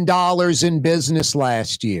 billion in business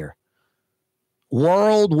last year.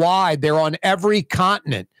 Worldwide, they're on every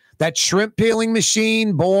continent. That shrimp peeling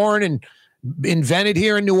machine, born and invented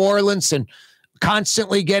here in New Orleans and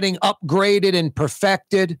constantly getting upgraded and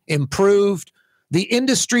perfected, improved. The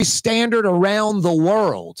industry standard around the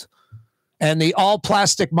world. And the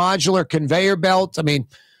all-plastic modular conveyor belt. I mean,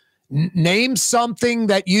 name something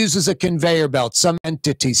that uses a conveyor belt, some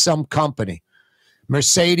entity, some company.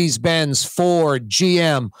 Mercedes-Benz, Ford,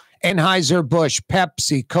 GM, Anheuser-Busch,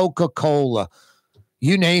 Pepsi, Coca-Cola,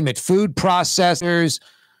 you name it, food processors,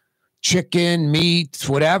 chicken, meat,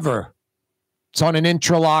 whatever. It's on an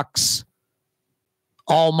Intralox,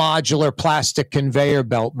 all modular plastic conveyor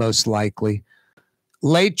belt, most likely.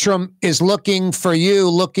 Latrim is looking for you,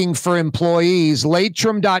 looking for employees.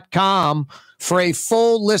 Latrim.com for a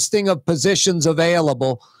full listing of positions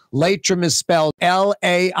available. Latrim is spelled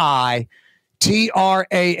L-A-I-T-R-A-M,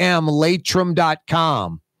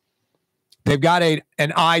 Latrim.com. They've got an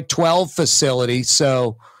I-12 facility,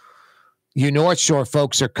 so you North Shore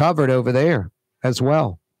folks are covered over there as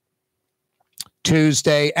well.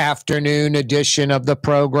 Tuesday afternoon edition of the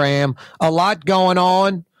program. A lot going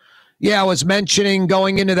on. Yeah, I was mentioning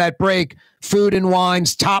going into that break, Food and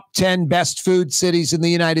Wine's top 10 best food cities in the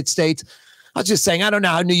United States. I was just saying, I don't know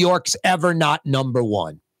how New York's ever not number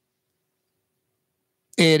one.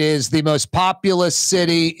 It is the most populous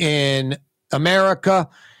city in America.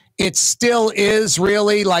 It still is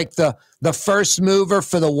really like the first mover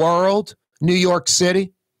for the world, New York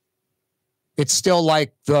City. It's still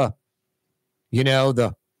like the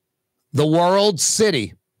world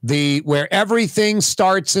city, where everything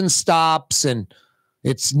starts and stops, and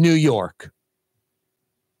it's New York.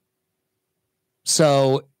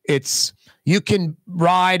 So you can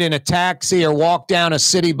ride in a taxi or walk down a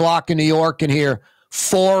city block in New York and hear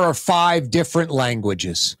 4 or 5 different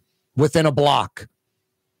languages within a block.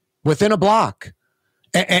 Within a block.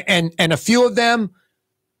 And a few of them,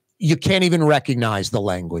 you can't even recognize the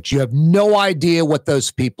language. You have no idea what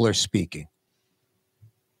those people are speaking.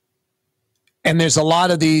 And there's a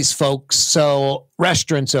lot of these folks, so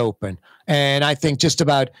restaurants open. And I think just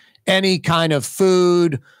about any kind of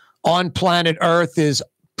food on planet Earth is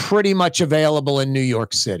pretty much available in New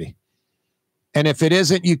York City. And if it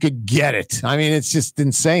isn't, you could get it. I mean, it's just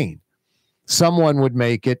insane. Someone would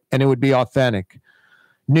make it, and it would be authentic.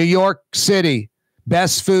 New York City,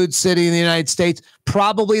 best food city in the United States,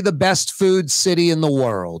 probably the best food city in the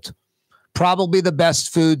world. Probably the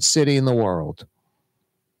best food city in the world.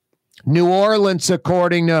 New Orleans,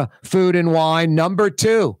 according to Food and Wine, number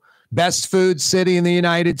 2, best food city in the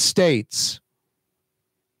United States.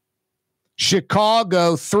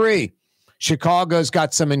 Chicago, 3. Chicago's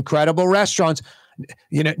got some incredible restaurants.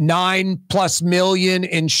 9+ million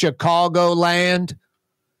in Chicagoland.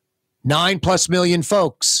 9+ million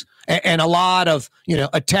folks. And a lot of,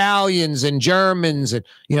 Italians and Germans and,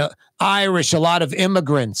 Irish, a lot of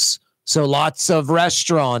immigrants. So lots of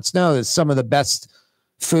restaurants. No, it's some of the best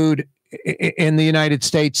food in the United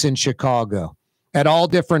States in Chicago at all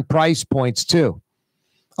different price points too.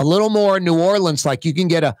 A little more in New Orleans, like you can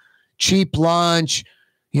get a cheap lunch.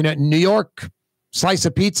 New York, slice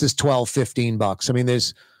of pizza is $12-15. I mean,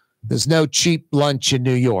 there's no cheap lunch in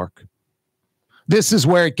New York. This is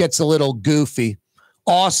where it gets a little goofy.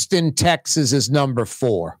 Austin, Texas is number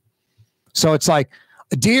 4. So it's like,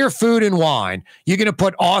 dear Food and Wine, you're going to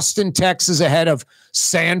put Austin, Texas ahead of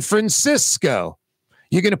San Francisco.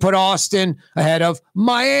 You're going to put Austin ahead of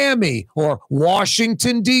Miami or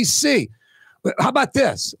Washington, D.C. How about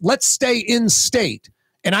this? Let's stay in state.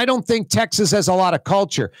 And I don't think Texas has a lot of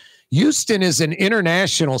culture. Houston is an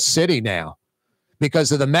international city now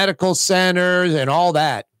because of the medical centers and all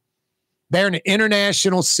that. They're an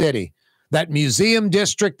international city. That museum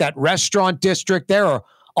district, that restaurant district, there are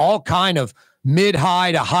all kind of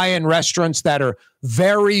mid-high to high-end restaurants that are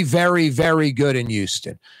very, very, very good in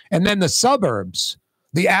Houston. And then the suburbs,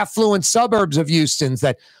 the affluent suburbs of Houston,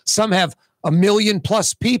 that some have 1 million+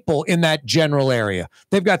 people in that general area.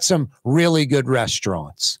 They've got some really good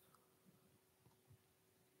restaurants.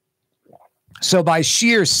 So by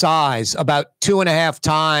sheer size, about 2.5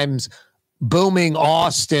 times booming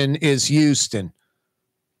Austin is Houston.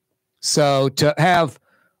 So to have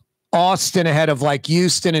Austin ahead of like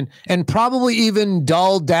Houston and probably even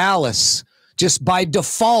dull Dallas, just by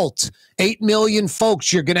default, 8 million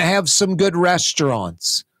folks, you're going to have some good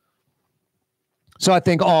restaurants. So I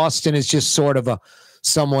think Austin is just sort of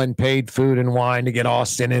someone paid Food and Wine to get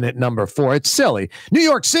Austin in at number 4. It's silly. New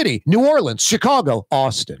York City, New Orleans, Chicago,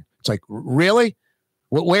 Austin. It's like, really?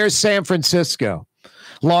 Where's San Francisco?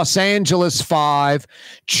 Los Angeles, 5.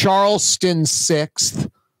 Charleston, 6th.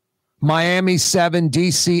 Miami, 7.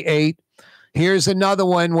 DC, 8. Here's another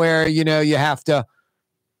one where, you have to,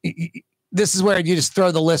 this is where you just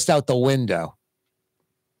throw the list out the window.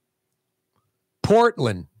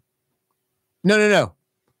 Portland. No.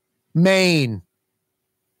 Maine.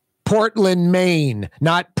 Portland, Maine,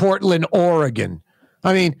 not Portland, Oregon.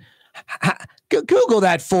 I mean, Google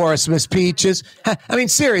that for us, Miss Peaches. I mean,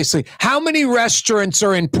 seriously, how many restaurants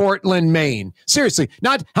are in Portland, Maine? Seriously,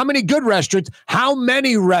 not how many good restaurants, how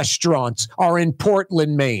many restaurants are in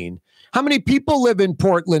Portland, Maine? How many people live in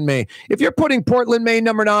Portland, Maine? If you're putting Portland, Maine,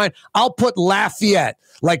 number 9, I'll put Lafayette,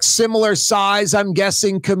 like similar size, I'm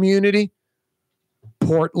guessing, community.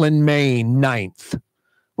 Portland, Maine, 9th.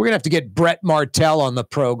 We're going to have to get Brett Martell on the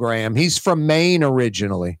program. He's from Maine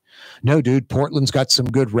originally. No, dude, Portland's got some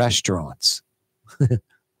good restaurants.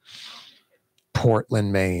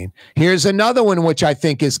 Portland, Maine. Here's another one, which I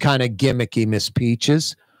think is kind of gimmicky, Miss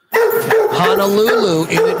Peaches. Honolulu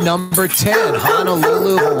in at number 10.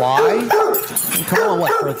 Honolulu, Hawaii. Come on,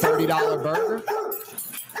 what, for a $30 burger?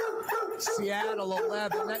 Seattle,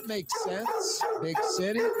 11. That makes sense. Big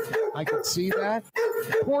city. I could see that.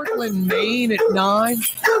 Portland, Maine at 9.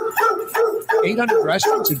 800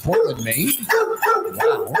 restaurants in Portland, Maine? Wow.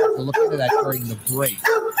 I'll have to look into that during the break.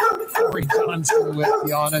 Corey Johnson with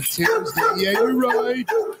you on a Tuesday. Yeah, you're right.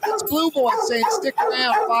 It's Blue Boy saying stick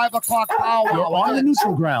around. 5 o'clock power. You're on the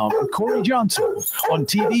neutral ground with Corey Johnson on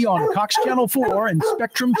TV on Cox Channel 4 and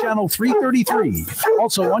Spectrum Channel 333.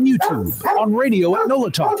 Also on YouTube, on radio at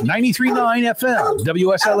NOLA Talk 93.9 FM,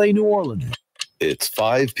 WSLA New Orleans. It's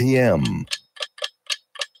 5 p.m.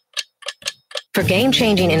 For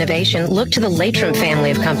game-changing innovation, look to the Latrim family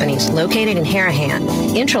of companies located in Harahan.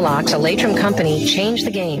 Intralox, a Latrim company, changed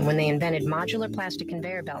the game when they invented modular plastic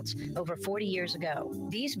conveyor belts over 40 years ago.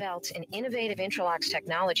 These belts and innovative Intralox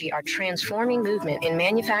technology are transforming movement in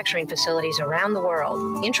manufacturing facilities around the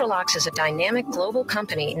world. Intralox is a dynamic global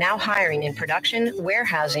company now hiring in production,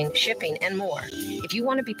 warehousing, shipping, and more. If you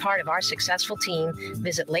want to be part of our successful team,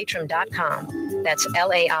 visit latrim.com. That's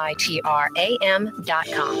LAITRAM.com.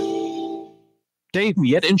 Dave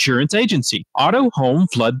Miette Insurance Agency. Auto, home,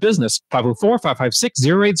 flood, business.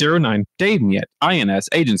 504-556-0809. Dave Miette,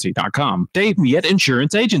 INSagency.com. Dave Miette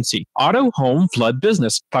Insurance Agency. Auto, home, flood,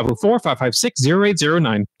 business.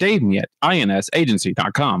 504-556-0809. Dave Miette,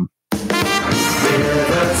 INSagency.com.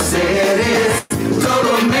 River City's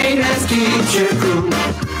total maintenance keeps you cool.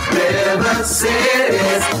 River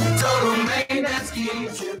City's total maintenance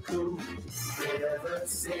keeps you cool. River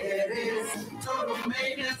City's total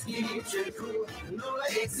maintenance keeps you cool.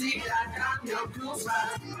 NOAIA.com, your cool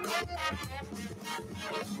spot.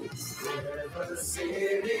 River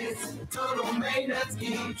City's total maintenance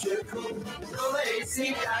keeps you cool.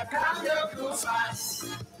 NOAIA.com, your cool spot.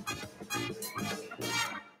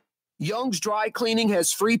 Young's Dry Cleaning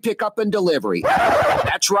has free pickup and delivery.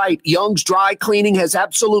 That's right. Young's Dry Cleaning has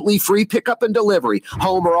absolutely free pickup and delivery.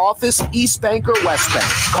 Home or office, East Bank or West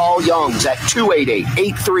Bank. Call Young's at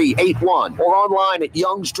 288-8381 or online at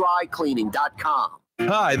youngsdrycleaning.com.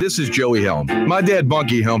 Hi, this is Joey Helm. My dad,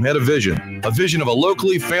 Bunky Helm, had a vision of a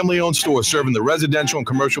locally family-owned store serving the residential and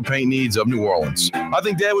commercial paint needs of New Orleans. I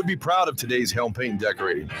think Dad would be proud of today's Helm Paint and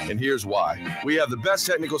Decorating, and here's why. We have the best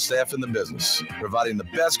technical staff in the business, providing the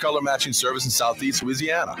best color matching service in Southeast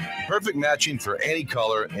Louisiana. Perfect matching for any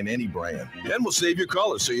color and any brand. Then we'll save your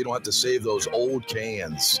colors so you don't have to save those old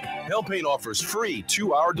cans. Helm Paint offers free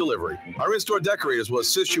 2-hour delivery. Our in-store decorators will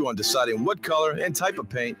assist you on deciding what color and type of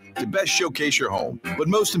paint to best showcase your home. But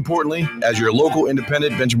most importantly, as your local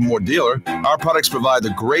independent Benjamin Moore dealer, our products provide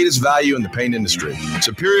the greatest value in the paint industry.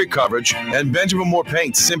 Superior coverage, and Benjamin Moore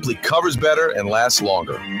paint simply covers better and lasts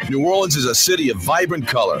longer. New Orleans is a city of vibrant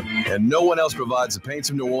color, and no one else provides the paints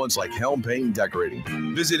of New Orleans like Helm Paint and Decorating.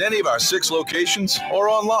 Visit any of our 6 locations or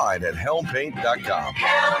online at helmpaint.com.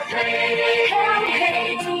 Helm Paint, Helm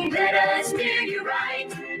Paint, let us do you right.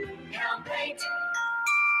 Helm Paint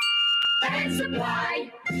and Supply.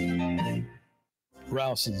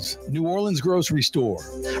 Rouse's, New Orleans grocery store.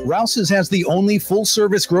 Rouse's has the only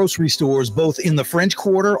full-service grocery stores both in the French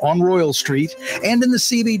Quarter on Royal Street and in the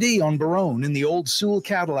CBD on Baronne in the old Sewell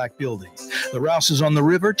Cadillac building. The Rouse's on the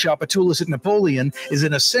river, Tchoupitoulas at Napoleon, is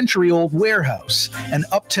in a century-old warehouse. And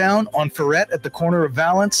uptown on Ferret at the corner of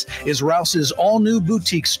Valence is Rouse's all-new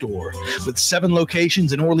boutique store. With 7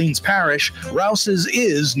 locations in Orleans Parish, Rouse's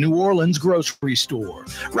is New Orleans grocery store.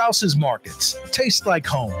 Rouse's Markets. Taste like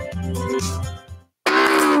home.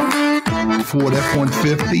 Ford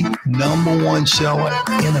F-150, #1 seller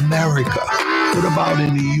in America. What about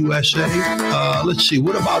in the USA? Let's see,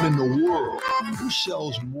 what about in the world? Who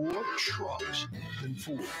sells more trucks than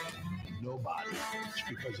Ford? Nobody. It's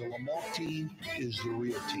because the Lamar team is the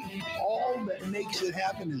real team. All that makes it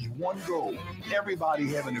happen is one goal.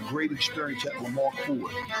 Everybody having a great experience at Lamar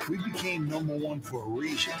Ford. We became #1 for a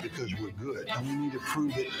reason, because we're good. And we need to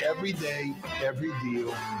prove it every day, every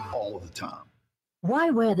deal, all of the time.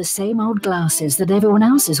 Why wear the same old glasses that everyone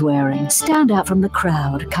else is wearing? Stand out from the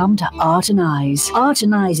crowd. Come to Art and Eyes. Art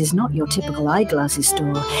and Eyes is not your typical eyeglasses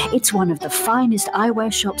store. It's one of the finest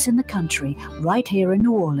eyewear shops in the country, right here in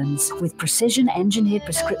New Orleans, with precision-engineered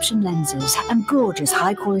prescription lenses and gorgeous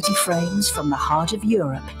high-quality frames from the heart of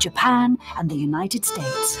Europe, Japan, and the United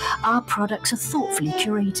States. Our products are thoughtfully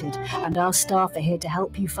curated, and our staff are here to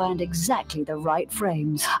help you find exactly the right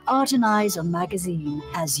frames. Art and Eyes on magazine,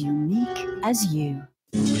 as unique as you.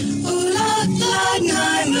 Ooh la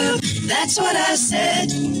Leidenheimer, that's what I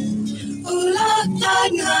said. Ooh la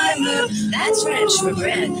Leidenheimer, that's French for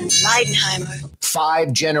bread. Leidenheimer.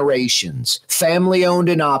 5 generations, family-owned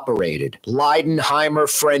and operated. Leidenheimer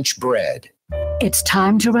French bread. It's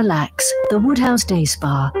time to relax. The Woodhouse Day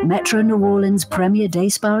Spa, Metro New Orleans' premier day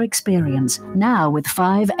spa experience, now with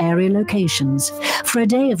 5 area locations. For a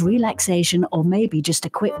day of relaxation or maybe just a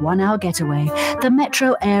quick 1-hour getaway, the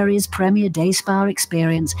Metro area's premier day spa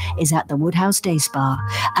experience is at the Woodhouse Day Spa.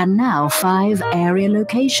 And now 5 area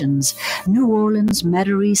locations: New Orleans,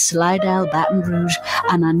 Metairie, Slidell, Baton Rouge,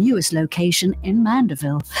 and our newest location in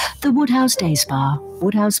Mandeville. The Woodhouse Day Spa,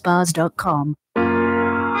 woodhousespas.com.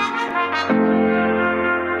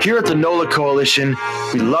 Here at the NOLA Coalition,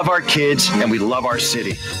 we love our kids and we love our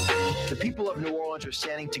city. The people of New Orleans are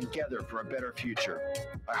standing together for a better future.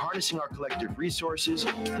 By harnessing our collective resources,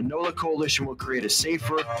 the NOLA Coalition will create a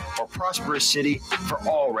safer, more prosperous city for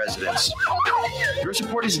all residents. Your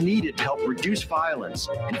support is needed to help reduce violence,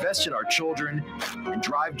 invest in our children, and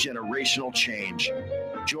drive generational change.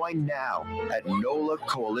 Join now at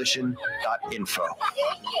nolacoalition.info.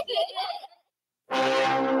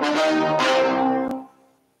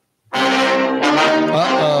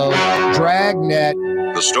 Dragnet.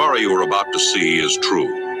 The story you are about to see is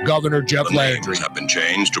true. Governor Jeff Landry have been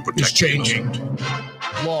changed to protect is changing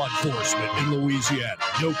law enforcement in Louisiana.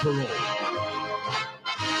 No parole.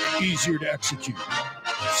 Easier to execute.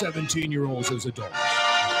 17-year-olds as adults.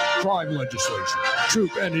 Crime legislation.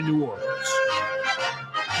 Troop and in New Orleans.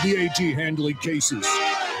 The AG handling cases.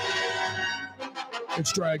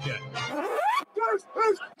 It's Dragnet.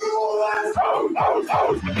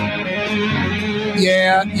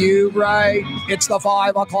 Yeah, you right. It's the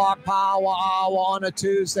 5 o'clock power hour on a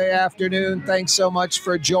Tuesday afternoon. Thanks so much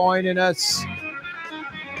for joining us.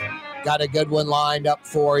 Got a good one lined up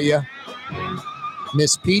for you.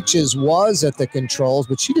 Miss Peaches was at the controls,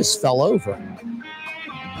 but she just fell over.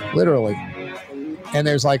 Literally. And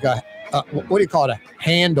there's like a what do you call it? A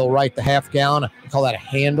handle, right? The half gallon. I call that a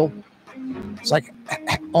handle. It's like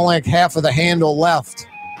only like half of the handle left.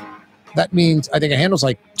 That means I think a handle's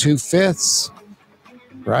like 2/5,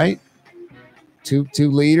 right? Two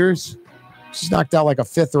liters. She's knocked out like a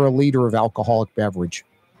fifth or a liter of alcoholic beverage.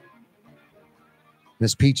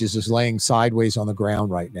 Miss Peaches is laying sideways on the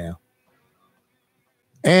ground right now.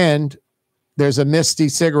 And there's a misty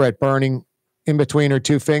cigarette burning in between her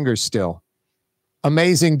two fingers still.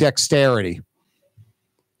 Amazing dexterity.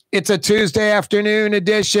 It's a Tuesday afternoon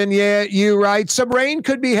edition. Yeah, you right. Some rain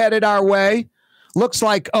could be headed our way. Looks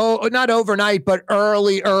like, not overnight, but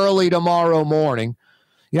early tomorrow morning.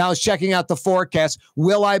 You know, I was checking out the forecast.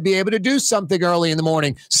 Will I be able to do something early in the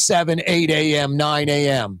morning? 7, 8 a.m., 9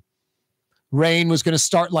 a.m. Rain was going to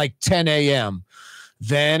start like 10 a.m.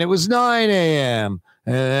 Then it was 9 a.m.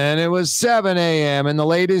 And then it was 7 a.m. And the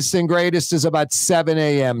latest and greatest is about 7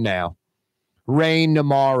 a.m. now. Rain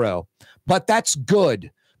tomorrow. But that's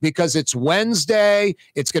good because it's Wednesday.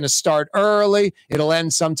 It's going to start early. It'll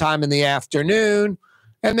end sometime in the afternoon.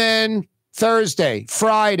 And then Thursday,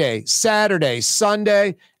 Friday, Saturday,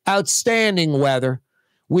 Sunday, outstanding weather.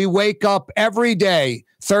 We wake up every day,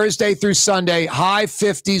 Thursday through Sunday, high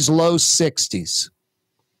 50s, low 60s.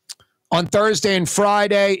 On Thursday and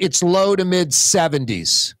Friday, it's low to mid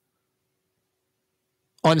 70s.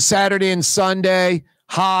 On Saturday and Sunday,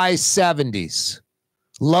 high 70s.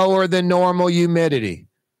 Lower than normal humidity,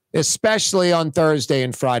 especially on Thursday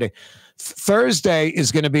and Friday. Thursday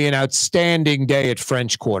is going to be an outstanding day at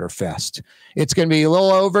French Quarter Fest. It's going to be a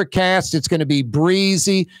little overcast. It's going to be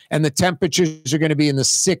breezy, and the temperatures are going to be in the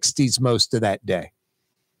 60s most of that day.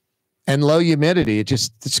 And low humidity, it's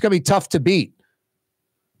going to be tough to beat.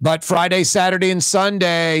 But Friday, Saturday, and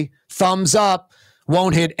Sunday, thumbs up,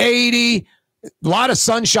 won't hit 80. A lot of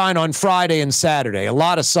sunshine on Friday and Saturday. A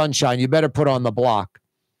lot of sunshine. You better put on the block.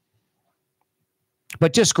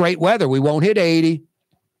 But just great weather. We won't hit 80.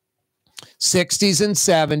 60s and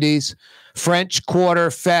 70s. French Quarter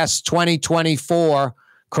Fest 2024.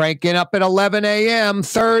 Cranking up at 11 a.m.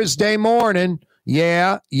 Thursday morning.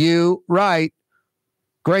 Yeah, you right.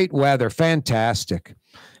 Great weather. Fantastic.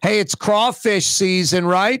 Hey, it's crawfish season,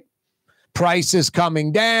 right? Prices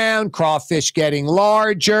coming down. Crawfish getting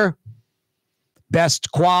larger.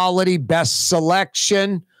 Best quality, best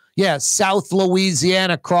selection. Yeah, South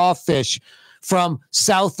Louisiana crawfish from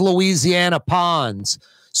South Louisiana ponds.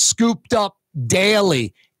 Scooped up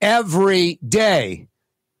daily, every day.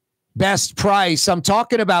 Best price. I'm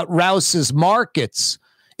talking about Rouse's Markets.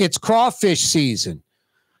 It's crawfish season.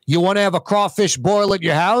 You want to have a crawfish boil at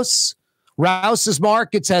your house? Rouse's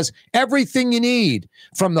Markets has everything you need,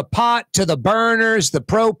 from the pot to the burners, the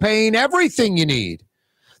propane, everything you need.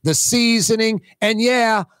 The seasoning, and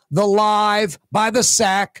yeah, the live by the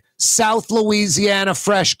sack South Louisiana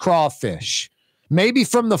fresh crawfish. Maybe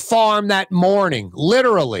from the farm that morning,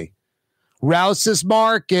 literally. Rouse's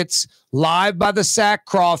Markets, live by the sack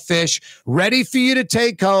crawfish, ready for you to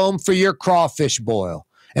take home for your crawfish boil.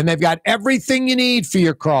 And they've got everything you need for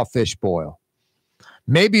your crawfish boil.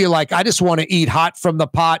 Maybe you're like, I just want to eat hot from the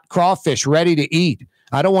pot crawfish, ready to eat.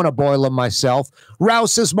 I don't want to boil them myself.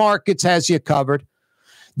 Rouse's Markets has you covered.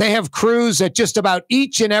 They have crews at just about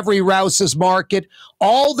each and every Rouse's Market.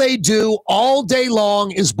 All they do all day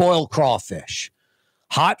long is boil crawfish.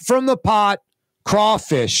 Hot from the pot,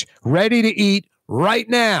 crawfish, ready to eat right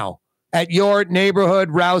now at your neighborhood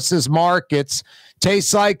Rouse's Markets.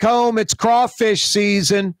 Tastes like home. It's crawfish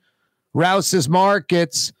season. Rouse's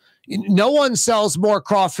Markets. No one sells more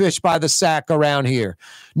crawfish by the sack around here.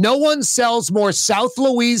 No one sells more South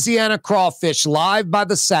Louisiana crawfish live by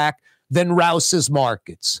the sack than Rouse's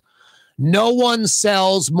Markets. No one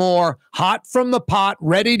sells more hot from the pot,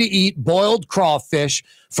 ready to eat boiled crawfish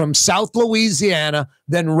from South Louisiana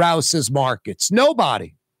than Rouse's Markets.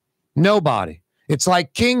 Nobody. It's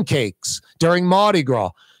like king cakes during Mardi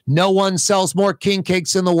Gras. No one sells more king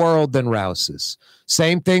cakes in the world than Rouse's.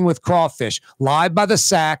 Same thing with crawfish. Live by the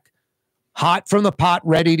sack, hot from the pot,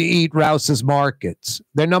 ready to eat, Rouse's Markets.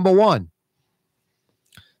 They're number one.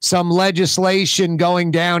 Some legislation going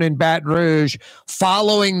down in Baton Rouge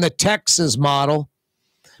following the Texas model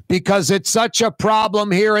because it's such a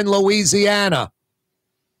problem here in Louisiana.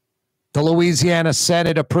 The Louisiana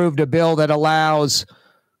Senate approved a bill that allows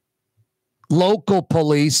local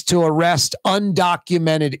police to arrest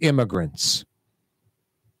undocumented immigrants.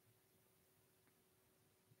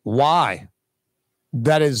 Why?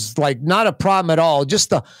 That is like not a problem at all.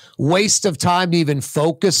 Just a waste of time to even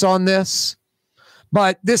focus on this.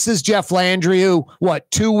 But this is Jeff Landry, who,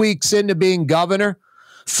 2 weeks into being governor,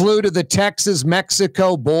 flew to the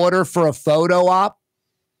Texas-Mexico border for a photo op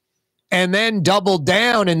and then doubled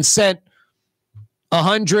down and sent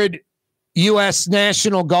 100 U.S.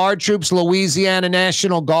 National Guard troops, Louisiana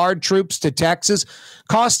National Guard troops to Texas,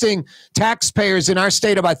 costing taxpayers in our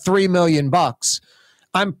state about $3 million.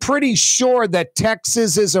 I'm pretty sure that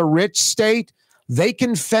Texas is a rich state. They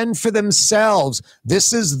can fend for themselves.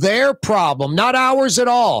 This is their problem, not ours at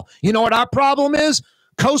all. You know what our problem is?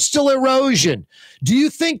 Coastal erosion. Do you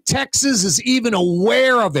think Texas is even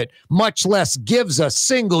aware of it, much less gives a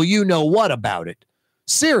single you-know-what about it?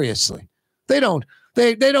 Seriously. They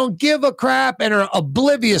don't give a crap and are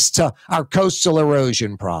oblivious to our coastal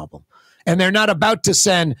erosion problem. And they're not about to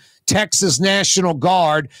send Texas National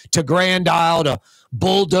Guard to Grand Isle to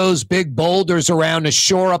bulldoze big boulders around to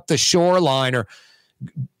shore up the shoreline or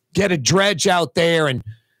get a dredge out there and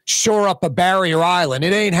shore up a barrier island.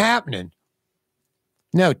 It ain't happening.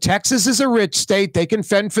 No, Texas is a rich state. They can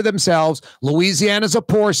fend for themselves. Louisiana's a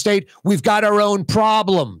poor state. We've got our own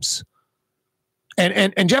problems.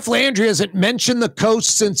 And Jeff Landry hasn't mentioned the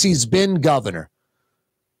coast since he's been governor.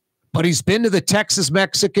 But he's been to the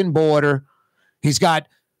Texas-Mexican border. He's got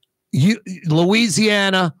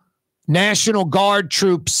Louisiana National Guard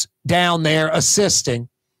troops down there assisting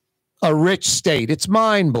a rich state. It's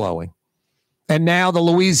mind-blowing. And now the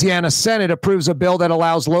Louisiana Senate approves a bill that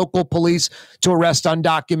allows local police to arrest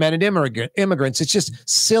undocumented immigrants. It's just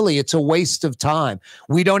silly. It's a waste of time.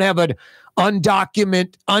 We don't have an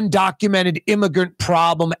undocumented immigrant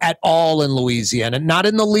problem at all in Louisiana, not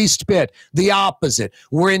in the least bit. The opposite.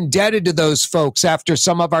 We're indebted to those folks after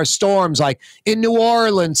some of our storms, like in New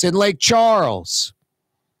Orleans, in Lake Charles.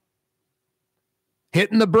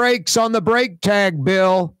 Hitting the brakes on the brake tag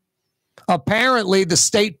bill. Apparently, the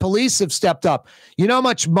state police have stepped up. You know how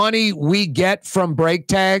much money we get from brake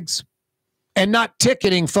tags? And not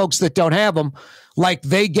ticketing folks that don't have them, like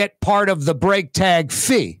they get part of the brake tag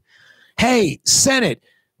fee. Hey, Senate,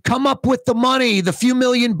 come up with the money, the few $1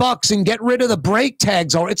 million, and get rid of the brake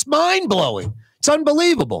tags. It's mind-blowing. It's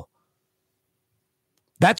unbelievable.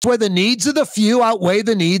 That's where the needs of the few outweigh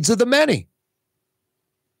the needs of the many.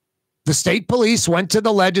 The state police went to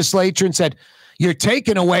the legislature and said, you're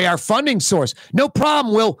taking away our funding source. No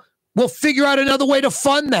problem. We'll figure out another way to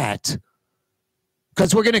fund that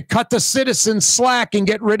because we're going to cut the citizens slack and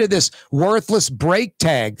get rid of this worthless brake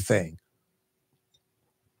tag thing.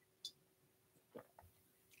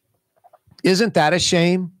 Isn't that a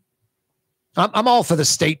shame? I'm all for the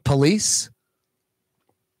state police,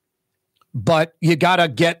 but you got to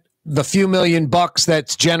get the few $1 million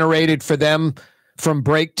that's generated for them from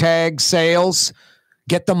brake tag sales,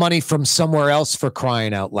 get the money from somewhere else, for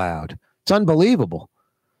crying out loud. It's unbelievable.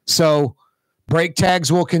 So brake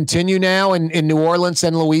tags will continue now in New Orleans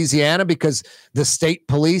and Louisiana because the state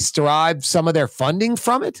police derive some of their funding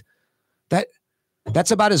from it.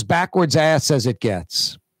 That's about as backwards ass as it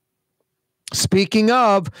gets. Speaking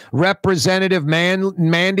of, Representative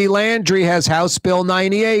Mandy Landry has House Bill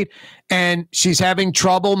 98, and she's having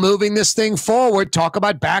trouble moving this thing forward. Talk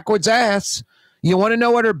about backwards ass. You want to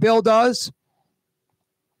know what her bill does?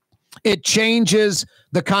 It changes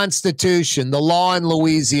the Constitution, the law in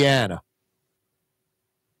Louisiana.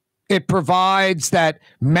 It provides that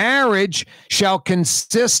marriage shall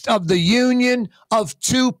consist of the union of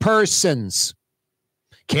two persons.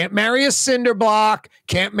 Can't marry a cinder block,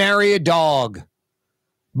 can't marry a dog.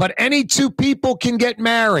 But any two people can get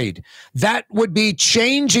married. That would be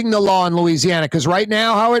changing the law in Louisiana, because right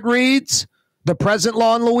now how it reads, the present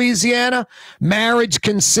law in Louisiana, marriage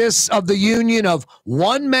consists of the union of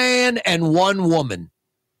one man and one woman.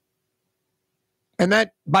 And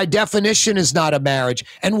that, by definition, is not a marriage.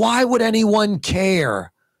 And why would anyone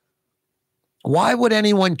care? Why would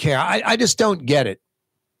anyone care? I just don't get it.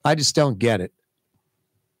 I just don't get it.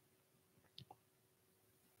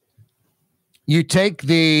 You take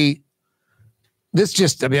I'm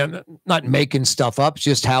not making stuff up, it's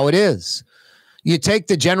just how it is. You take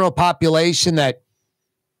the general population that,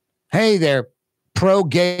 hey, they're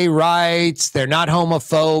pro-gay rights, they're not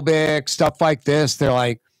homophobic, stuff like this. They're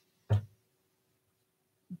like,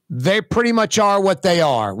 they pretty much are what they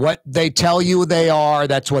are. What they tell you they are,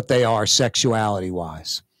 that's what they are,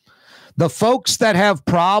 sexuality-wise. The folks that have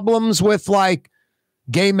problems with, like,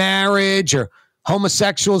 gay marriage or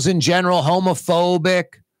homosexuals in general,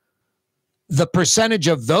 homophobic, the percentage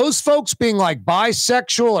of those folks being, like,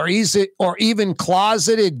 bisexual or even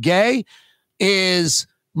closeted gay is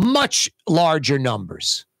much larger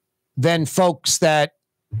numbers than folks that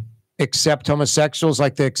accept homosexuals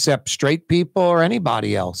like they accept straight people or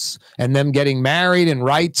anybody else, and them getting married and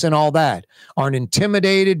rights and all that, aren't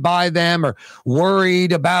intimidated by them or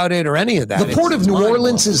worried about it or any of that. The Port of New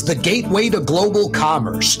Orleans is the gateway to global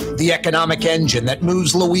commerce, the economic engine that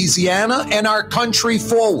moves Louisiana and our country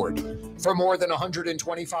forward. For more than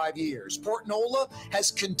 125 years, Port Nola has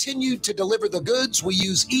continued to deliver the goods we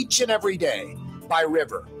use each and every day, by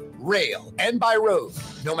river, rail, and by road.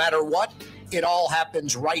 No matter what, it all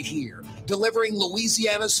happens right here, delivering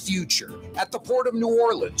Louisiana's future at the Port of New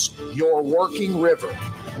Orleans, your working river.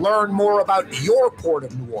 Learn more about your Port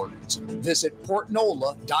of New Orleans. Visit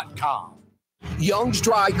portnola.com. Young's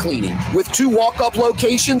Dry Cleaning, with 2 walk-up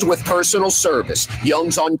locations with personal service.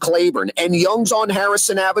 Young's on Claiborne and Young's on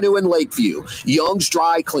Harrison Avenue in Lakeview. Young's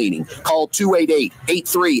Dry Cleaning. Call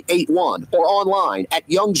 288-8381 or online at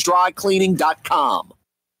youngsdrycleaning.com.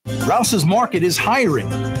 Rouse's Market is hiring.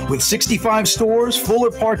 With 65 stores, full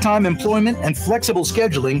or part-time employment, and flexible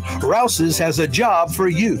scheduling, Rouse's has a job for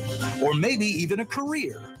you, or maybe even a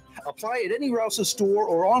career. Apply at any Rouse's store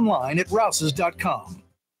or online at rouses.com.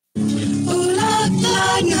 Ooh,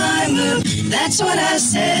 Leidenheimer, that's what I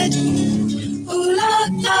said. Ooh,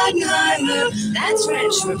 Leidenheimer, that's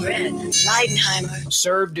French for bread. Leidenheimer.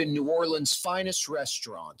 Served in New Orleans' finest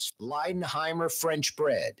restaurants, Leidenheimer French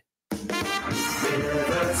bread.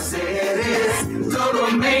 River City's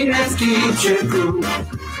total maintenance keeps you cool.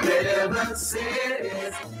 River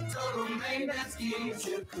City's total maintenance keeps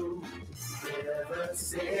you cool. River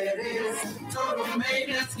City's total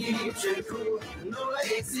maintenance keeps you cool.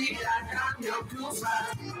 NOLAAC.com, your cool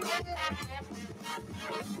spot.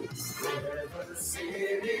 River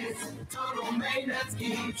City's total maintenance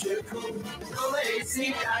keeps you cool.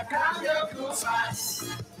 NOLAAC.com, your cool spot.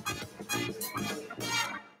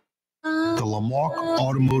 The Lamarck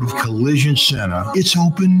Automotive Collision Center. It's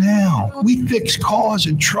open now. We fix cars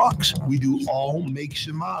and trucks. We do all makes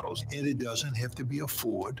and models. And it doesn't have to be a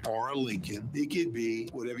Ford or a Lincoln. It could be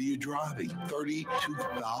whatever you're driving.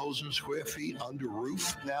 32,000 square feet under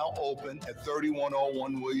roof. Now open at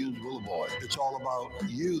 3101 Williams Boulevard. It's all about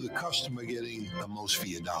you, the customer, getting the most for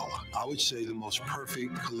your dollar. I would say the most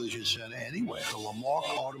perfect collision center anyway. The Lamarck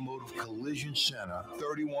Automotive Collision Center,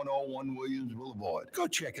 3101 Williams Boulevard. Go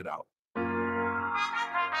check it out.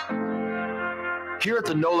 Here at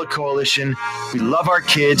the NOLA Coalition, we love our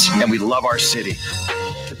kids and we love our city.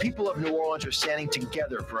 The people of New Orleans are standing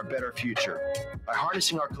together for a better future. By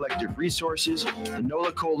harnessing our collective resources, the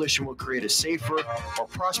NOLA Coalition will create a safer, more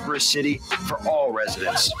prosperous city for all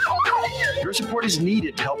residents. Your support is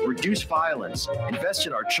needed to help reduce violence, invest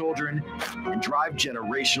in our children, and drive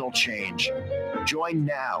generational change. Join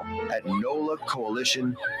now at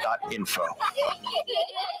nolacoalition.info.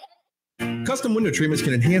 Custom window treatments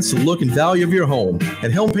can enhance the look and value of your home.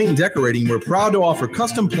 At Helm Paint and Decorating, we're proud to offer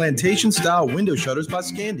custom plantation-style window shutters by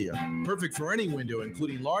Scandia. Perfect for any window,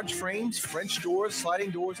 including large frames, French doors,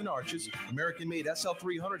 sliding doors, and arches. American-made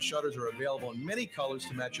SL300 shutters are available in many colors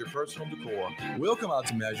to match your personal decor. We'll come out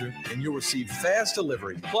to measure, and you'll receive fast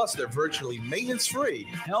delivery. Plus, they're virtually maintenance-free.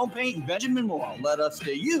 Helm Paint and Benjamin Moore. Let us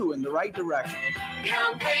steer you in the right direction.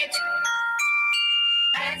 Helm Paint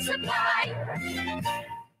and Supply.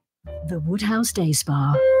 The Woodhouse Day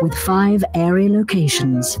Spa, with 5 area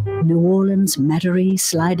locations: New Orleans, Metairie,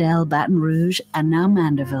 Slidell, Baton Rouge, and now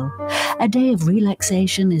Mandeville. A day of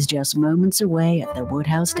relaxation is just moments away at the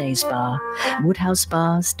Woodhouse Day Spa.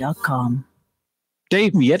 WoodhouseSpas.com.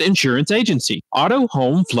 Dave Miette Insurance Agency. Auto,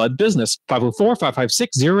 home, flood, business.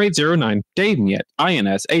 504-556-0809. Dave Miette,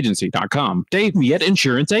 INSagency.com. Dave Miette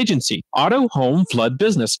Insurance Agency. Auto, home, flood,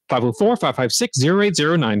 business.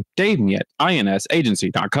 504-556-0809. Dave Miette,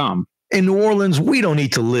 INSagency.com. In New Orleans, we don't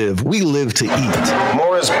eat to live. We live to eat.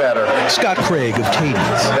 More is better. Scott Craig of Katie's.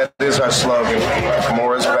 That is our slogan.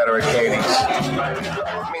 More is better at Katie's.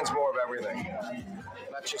 It means more of everything.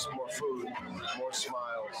 Not just more food, more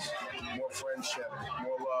smiles, more friendship,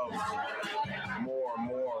 more love. More.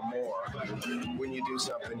 When you do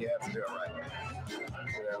something, you have to do it right. You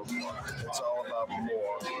know, it's all about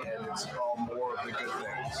more, and it's all more of the good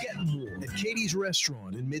things. Get more at Katie's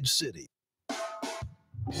Restaurant in Mid-City.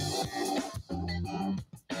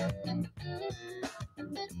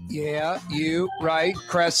 Yeah, you right.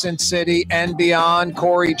 Crescent City and beyond.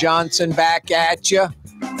 Corey Johnson back at you.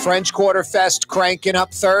 French Quarter Fest cranking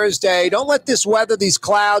up Thursday. Don't let this weather, these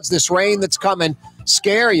clouds, this rain that's coming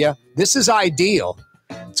scare you. This is ideal.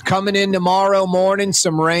 It's coming in tomorrow morning,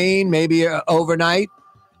 some rain, maybe overnight,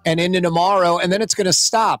 and into tomorrow, and then it's going to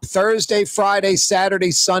stop. Thursday, Friday,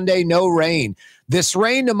 Saturday, Sunday, no rain. This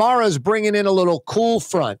rain tomorrow is bringing in a little cool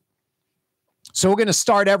front. So we're going to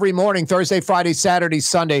start every morning, Thursday, Friday, Saturday,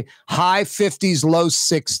 Sunday, high 50s, low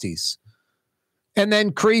 60s. And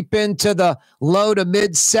then creep into the low to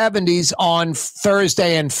mid 70s on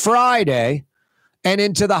Thursday and Friday, and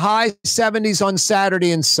into the high 70s on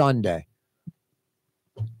Saturday and Sunday.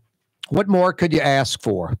 What more could you ask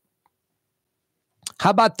for? How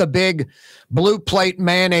about the big blue plate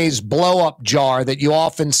mayonnaise blow-up jar that you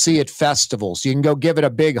often see at festivals? You can go give it a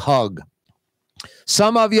big hug.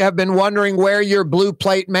 Some of you have been wondering where your blue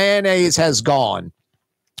plate mayonnaise has gone.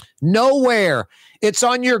 Nowhere. It's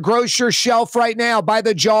on your grocery shelf right now, by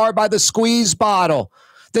the jar, by the squeeze bottle.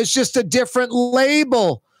 There's just a different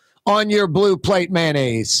label on your blue plate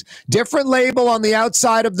mayonnaise. Different label on the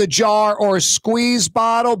outside of the jar or squeeze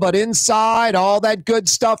bottle, but inside, all that good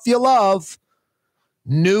stuff you love.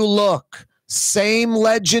 New look, same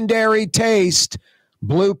legendary taste.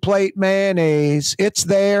 Blue plate mayonnaise. It's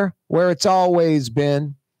there where it's always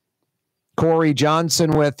been. Corey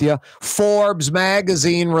Johnson with you. Forbes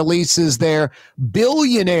magazine releases their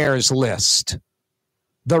billionaires list.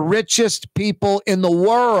 The richest people in the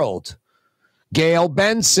world. Gail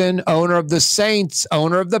Benson, owner of the Saints,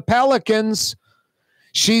 owner of the Pelicans.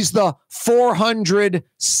 She's the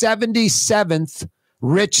 477th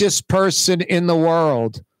richest person in the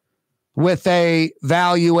world with a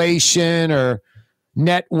valuation or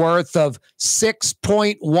net worth of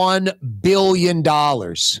 $6.1 billion.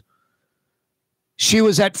 She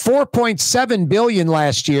was at $4.7 billion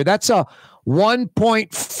last year. That's a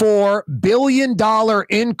 $1.4 billion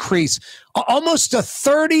increase, almost a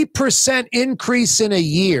 30% increase in a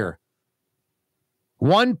year.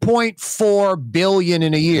 $1.4 billion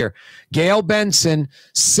in a year. Gail Benson,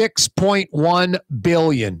 $6.1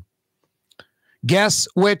 billion. Guess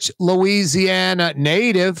which Louisiana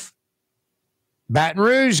native? Baton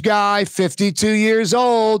Rouge guy, 52 years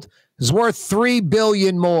old, is worth $3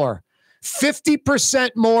 billion more. 50%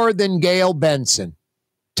 more than Gail Benson.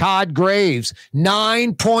 Todd Graves,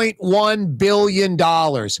 $9.1 billion.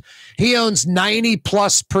 He owns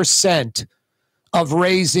 90+% of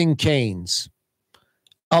Raising Cane's.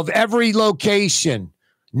 Of every location,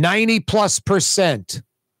 90+%.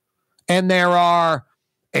 And there are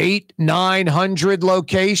 800-900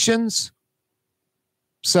 locations.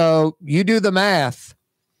 So you do the math.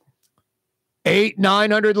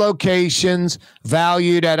 800-900 locations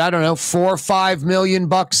valued at, $4 or $5 million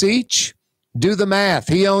each. Do the math.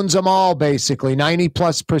 He owns them all, basically,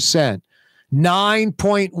 90+%.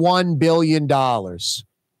 $9.1 billion.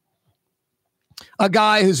 A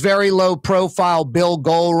guy who's very low profile, Bill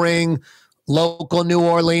Goldring, local New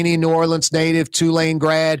Orleans native, Tulane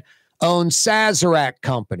grad, owns Sazerac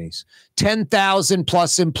companies, 10,000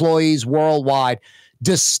 plus employees worldwide,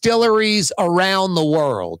 distilleries around the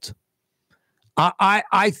world.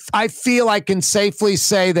 I feel I can safely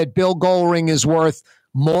say that Bill Goldring is worth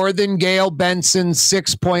more than Gail Benson's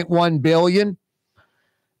 $6.1 billion.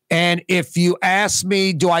 And if you ask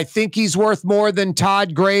me, do I think he's worth more than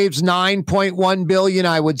Todd Graves' $9.1 billion?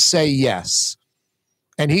 I would say yes.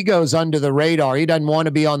 And he goes under the radar. He doesn't want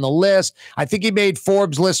to be on the list. I think he made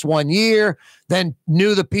Forbes list 1 year, then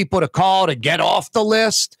knew the people to call to get off the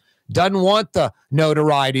list. Doesn't want the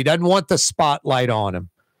notoriety, doesn't want the spotlight on him.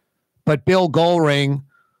 But Bill Goldring,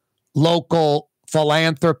 local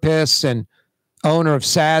philanthropist and owner of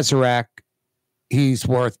Sazerac, he's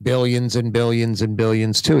worth billions and billions and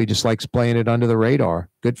billions too. He just likes playing it under the radar.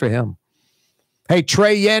 Good for him. Hey,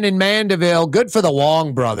 Trey Yen in Mandeville, good for the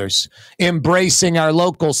Wong brothers, embracing our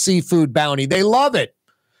local seafood bounty. They love it.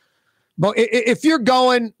 But if you're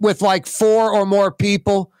going with like 4 or more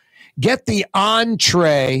people, get the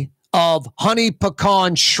entree of honey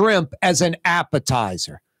pecan shrimp as an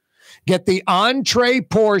appetizer. Get the entree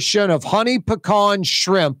portion of honey pecan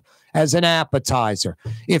shrimp as an appetizer.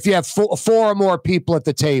 If you have four or more people at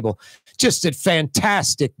the table, just a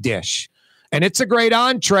fantastic dish. And it's a great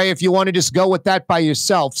entree if you want to just go with that by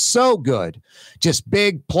yourself. So good. Just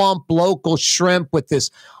big, plump, local shrimp with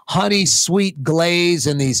this honey sweet glaze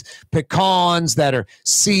and these pecans that are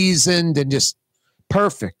seasoned and just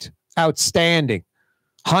perfect. Outstanding.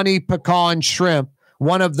 Honey pecan shrimp,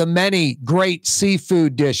 one of the many great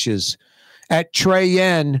seafood dishes at Trey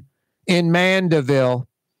Yen in Mandeville.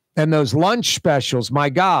 And those lunch specials, my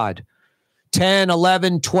God, 10,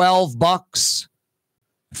 11, 12 bucks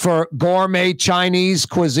for gourmet Chinese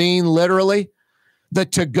cuisine, literally. The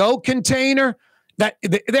to-go container,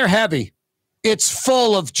 they're heavy. It's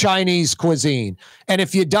full of Chinese cuisine. And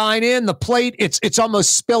if you dine in, the plate, it's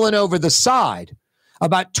almost spilling over the side.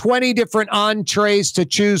 About 20 different entrees to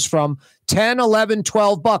choose from, 10, 11,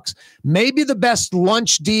 12 bucks. Maybe the best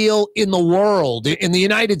lunch deal in the world, in the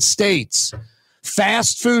United States.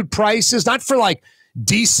 Fast food prices, not for like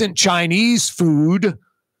decent Chinese food.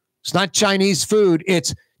 It's not Chinese food.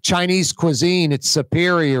 It's Chinese cuisine. It's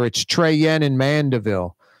superior. It's Trey Yen in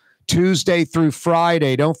Mandeville. Tuesday through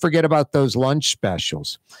Friday. Don't forget about those lunch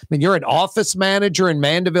specials. I mean, you're an office manager in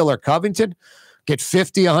Mandeville or Covington. Get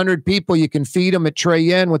 50, 100 people. You can feed them at Trey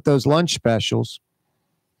Yen with those lunch specials.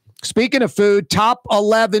 Speaking of food, top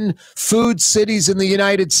 11 food cities in the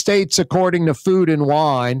United States, according to Food and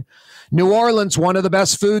Wine. New Orleans, one of the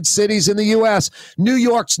best food cities in the U.S. New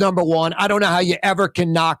York's number one. I don't know how you ever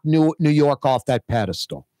can knock New York off that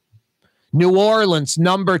pedestal. New Orleans,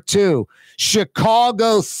 number 2.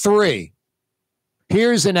 Chicago, 3.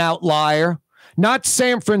 Here's an outlier. Not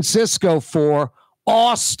San Francisco, 4.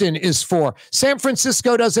 Austin is 4. San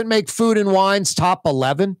Francisco doesn't make Food and Wine's top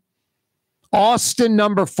 11. Austin,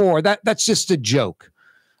 number 4. That's just a joke.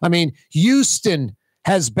 I mean, Houston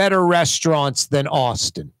has better restaurants than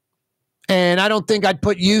Austin. And I don't think I'd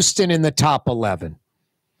put Houston in the top 11.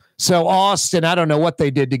 So Austin, I don't know what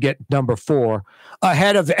they did to get number 4.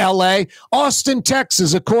 Ahead of L.A., Austin,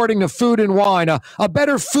 Texas, according to Food and Wine, a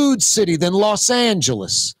better food city than Los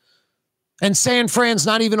Angeles. And San Fran's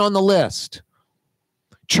not even on the list.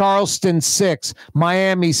 Charleston, 6.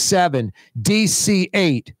 Miami, 7. D.C.,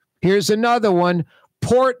 8. Here's another one.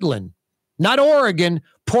 Portland, not Oregon,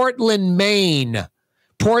 Portland, Maine.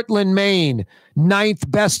 Portland, Maine, 9th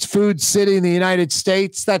best food city in the United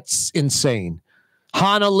States. That's insane.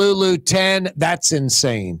 Honolulu, 10. That's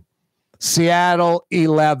insane. Seattle,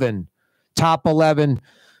 11. Top 11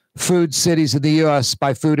 food cities of the U.S.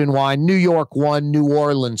 by Food and Wine. New York, 1. New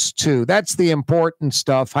Orleans, 2. That's the important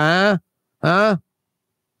stuff, huh?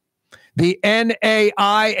 The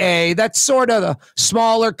NAIA, that's sort of the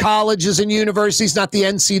smaller colleges and universities, not the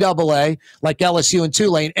NCAA, like LSU and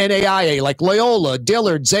Tulane. NAIA, like Loyola,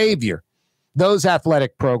 Dillard, Xavier, those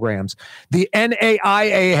athletic programs. The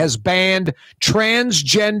NAIA has banned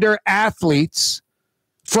transgender athletes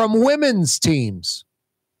from women's teams.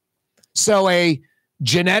 So a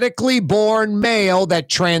genetically born male that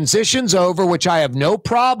transitions over, which I have no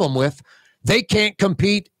problem with, they can't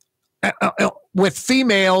compete with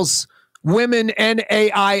females, women,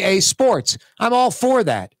 NAIA sports. I'm all for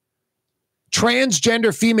that.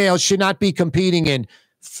 Transgender females should not be competing in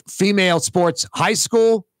female sports. High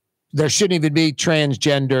school, there shouldn't even be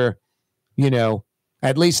transgender,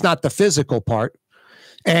 at least not the physical part.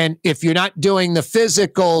 And if you're not doing the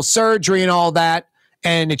physical surgery and all that,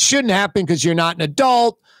 and it shouldn't happen because you're not an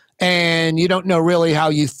adult and you don't know really how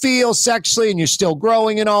you feel sexually and you're still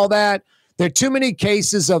growing and all that, there are too many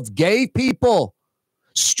cases of gay people,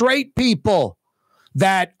 straight people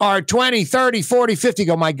that are 20, 30, 40, 50,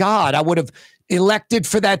 go, my God, I would have elected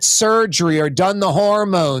for that surgery or done the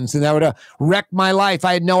hormones and that would have wrecked my life.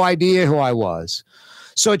 I had no idea who I was.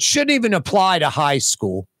 So it shouldn't even apply to high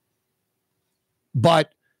school,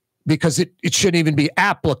 but because it shouldn't even be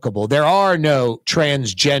applicable. There are no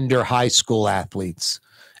transgender high school athletes.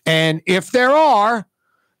 And if there are,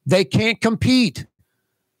 they can't compete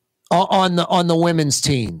on the women's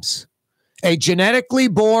teams. A genetically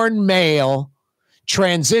born male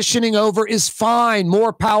transitioning over is fine.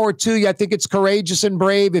 More power to you. I think it's courageous and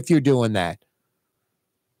brave if you're doing that.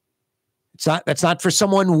 That's not for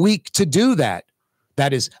someone weak to do that.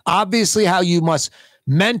 That is obviously how you must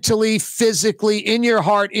mentally, physically, in your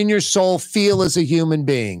heart, in your soul, feel as a human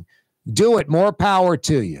being. Do it. More power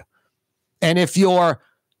to you. And if you're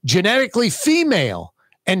genetically female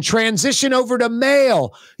and transition over to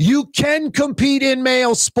male, you can compete in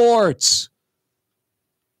male sports.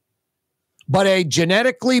 But a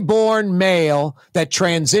genetically born male that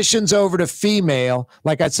transitions over to female,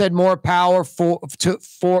 like I said, more power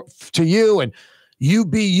to you and you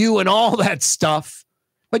be you and all that stuff.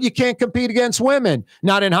 but you can't compete against women.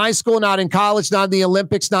 Not in high school, not in college, not in the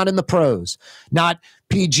Olympics, not in the pros. Not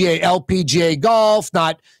PGA, LPGA golf,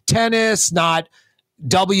 not tennis, not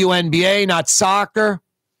WNBA, not soccer.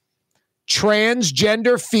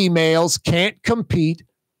 Transgender females can't compete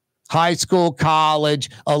high school, college,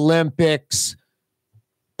 Olympics,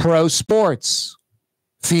 pro sports,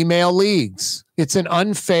 female leagues. It's an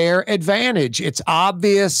unfair advantage. It's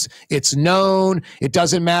obvious. It's known. It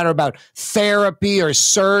doesn't matter about therapy or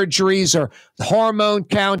surgeries or hormone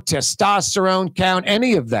count, testosterone count,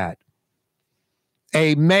 any of that.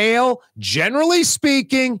 A male, generally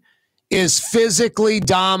speaking, is physically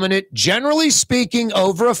dominant, generally speaking,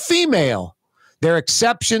 over a female. There are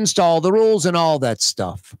exceptions to all the rules and all that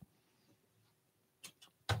stuff.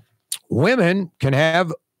 Women can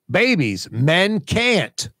have babies. Men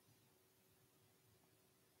can't.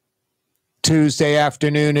 Tuesday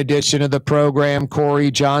afternoon edition of the program.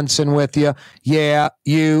 Corey Johnson with you. Yeah,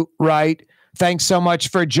 you right. Thanks so much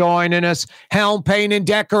for joining us. Helm Paint and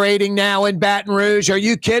Decorating now in Baton Rouge. Are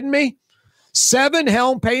you kidding me? 7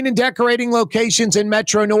 Helm Paint and Decorating locations in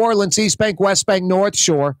Metro New Orleans, East Bank, West Bank, North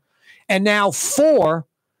Shore, and now 4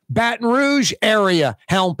 Baton Rouge area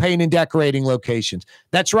Helm Paint and Decorating locations.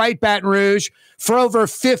 That's right, Baton Rouge. For over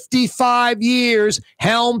 55 years,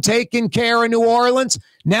 Helm taking care of New Orleans.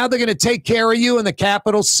 Now they're going to take care of you in the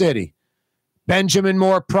capital city. Benjamin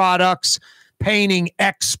Moore Products, painting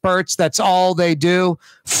experts. That's all they do.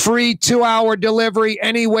 Free 2-hour delivery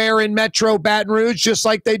anywhere in Metro Baton Rouge, just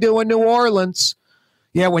like they do in New Orleans.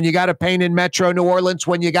 Yeah, when you got to paint in Metro New Orleans,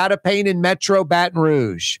 when you got to paint in Metro Baton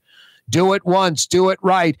Rouge. Do it once, do it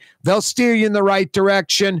right. They'll steer you in the right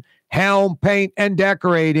direction. Helm Paint and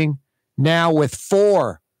Decorating, now with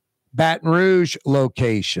 4 Baton Rouge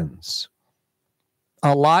locations.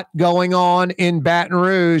 A lot going on in Baton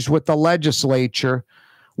Rouge with the legislature.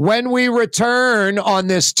 When we return on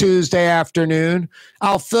this Tuesday afternoon,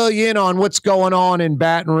 I'll fill you in on what's going on in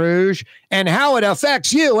Baton Rouge and how it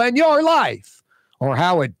affects you and your life, or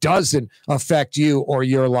how it doesn't affect you or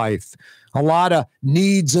your life. A lot of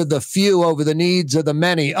needs of the few over the needs of the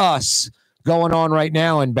many, us, going on right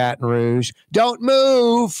now in Baton Rouge. Don't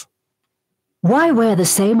move. Why wear the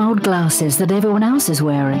same old glasses that everyone else is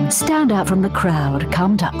wearing? Stand out from the crowd.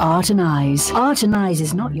 Come to Art and Eyes. Art and Eyes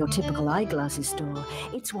is not your typical eyeglasses store.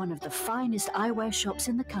 It's one of the finest eyewear shops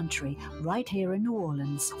in the country, right here in New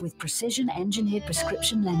Orleans, with precision-engineered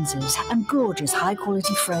prescription lenses and gorgeous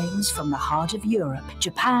high-quality frames from the heart of Europe,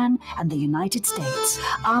 Japan, and the United States.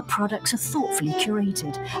 Our products are thoughtfully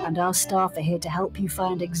curated, and our staff are here to help you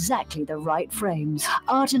find exactly the right frames.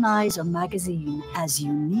 Art and Eyes, a magazine as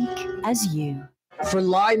unique as you. For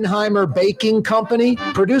Leidenheimer Baking Company,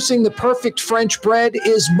 producing the perfect French bread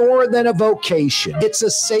is more than a vocation. It's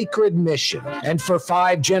a sacred mission. And for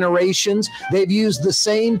 5 generations, they've used the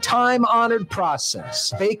same time-honored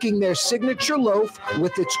process, baking their signature loaf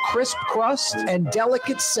with its crisp crust and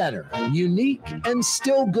delicate center, unique and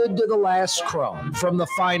still good to the last crumb. From the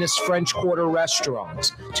finest French Quarter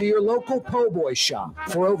restaurants to your local po' boy shop,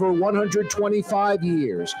 for over 125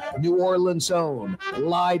 years, New Orleans' own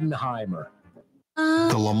Leidenheimer.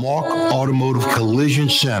 The Lamarck Automotive Collision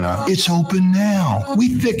Center, it's open now.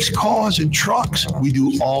 We fix cars and trucks. We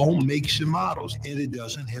do all makes and models. And it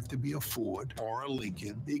doesn't have to be a Ford or a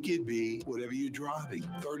Lincoln. It could be whatever you're driving.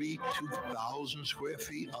 32,000 square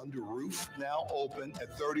feet under roof, now open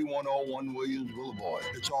at 3101 Williams Boulevard.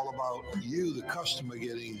 It's all about you, the customer,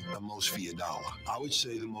 getting the most for your dollar. I would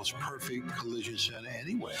say the most perfect collision center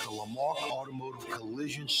anywhere. The Lamarck Automotive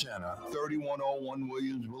Collision Center, 3101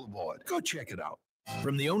 Williams Boulevard. Go check it out.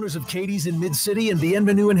 From the owners of Katie's in Midcity and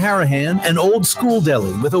Bienvenue in Harahan, an old school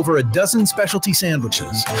deli with over a dozen specialty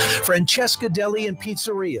sandwiches. Francesca Deli and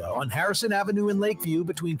Pizzeria on Harrison Avenue in Lakeview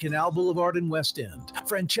between Canal Boulevard and West End.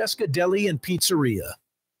 Francesca Deli and Pizzeria.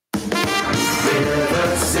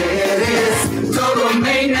 River City's total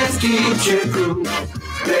maintenance keeps you cool.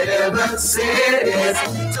 River City's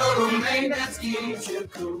total maintenance keeps you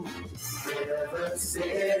cool. River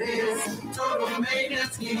City's total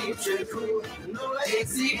maintenance keeps you cool.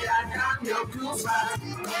 NOAAC.com, your cool spot.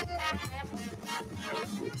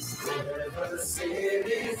 River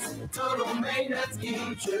City's total maintenance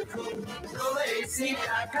keeps you cool.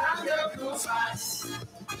 NOAAC.com, your cool spot.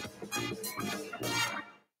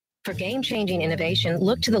 For game-changing innovation,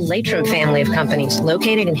 look to the Latrim family of companies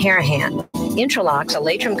located in Harahan. Intralox, a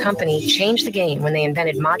Latrim company, changed the game when they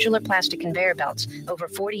invented modular plastic conveyor belts over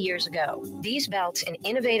 40 years ago. These belts and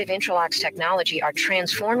innovative Intralox technology are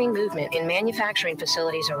transforming movement in manufacturing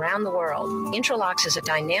facilities around the world. Intralox is a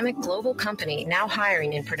dynamic global company now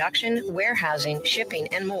hiring in production, warehousing, shipping,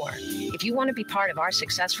 and more. If you want to be part of our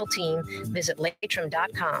successful team, visit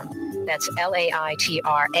Latrim.com. That's LAITRAM.com.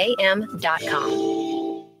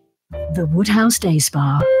 The Woodhouse Day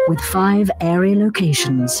Spa, with 5 area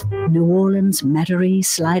locations: New Orleans, Metairie,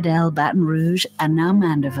 Slidell, Baton Rouge, and now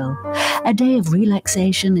Mandeville. A day of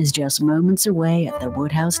relaxation is just moments away at the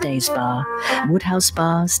Woodhouse Day Spa.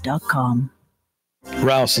 WoodhouseSpas.com.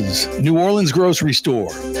 Rouse's, New Orleans grocery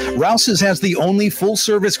store. Rouse's has the only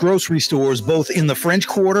full-service grocery stores both in the French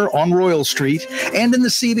Quarter on Royal Street and in the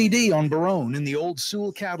CBD on Baronne in the old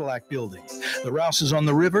Sewell Cadillac building. The Rouse's on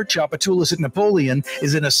the river, Tchoupitoulas at Napoleon,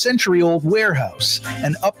 is in a century-old warehouse.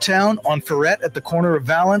 And uptown on Ferret at the corner of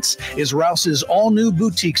Valence is Rouse's all-new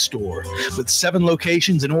boutique store. With 7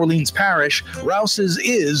 locations in Orleans Parish, Rouse's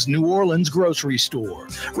is New Orleans grocery store.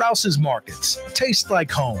 Rouse's Markets. Taste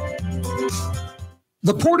like home.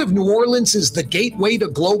 The Port of New Orleans is the gateway to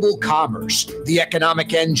global commerce, the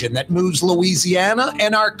economic engine that moves Louisiana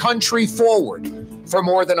and our country forward. For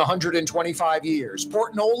more than 125 years,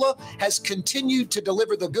 Port Nola has continued to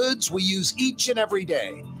deliver the goods we use each and every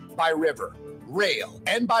day, by river, rail,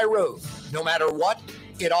 and by road. No matter what,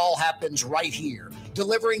 it all happens right here,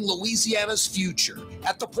 delivering Louisiana's future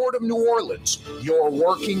at the Port of New Orleans, your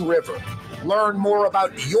working river. Learn more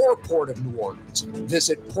about your Port of New Orleans.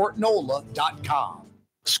 Visit portnola.com.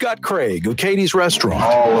 Scott Craig of Katie's Restaurant.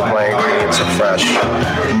 All of my ingredients are fresh.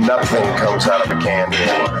 Nothing comes out of a can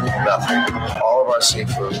here. Nothing. All of our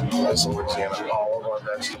seafood is Louisiana. All of our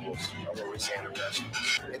vegetables are Louisiana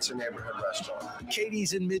vegetables. It's a neighborhood restaurant.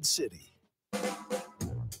 Katie's in Mid-City.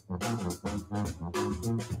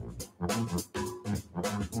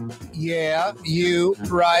 Yeah, you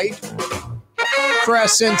right.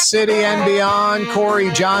 Crescent City and beyond.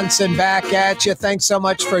 Corey Johnson back at you. Thanks so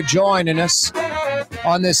much for joining us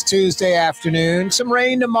on this Tuesday afternoon. Some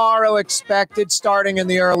rain tomorrow expected starting in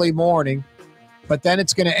the early morning, but then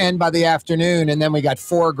it's going to end by the afternoon, and then we got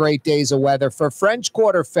 4 great days of weather for French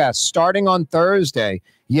Quarter Fest starting on Thursday.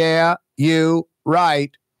 Yeah, you right.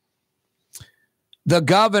 The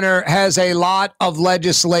governor has a lot of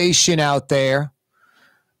legislation out there.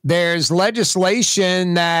 There's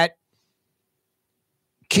legislation that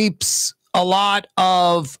keeps a lot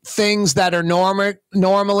of things that are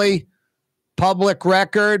normally public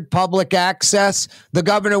record, public access. The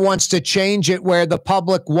governor wants to change it where the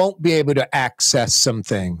public won't be able to access some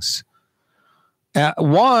things.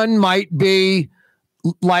 One might be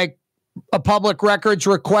like a public records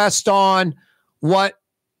request on what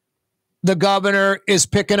the governor is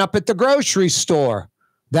picking up at the grocery store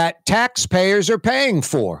that taxpayers are paying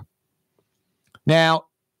for. Now,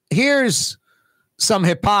 here's some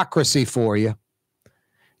hypocrisy for you.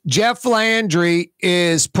 Jeff Landry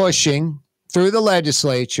is pushing through the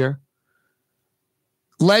legislation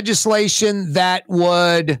that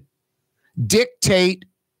would dictate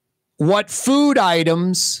what food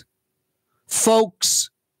items folks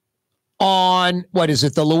on,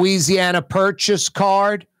 the Louisiana Purchase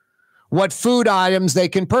Card, what food items they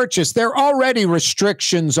can purchase. There are already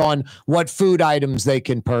restrictions on what food items they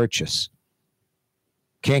can purchase.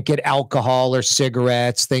 Can't get alcohol or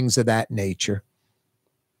cigarettes, things of that nature.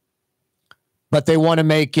 But they want to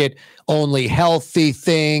make it only healthy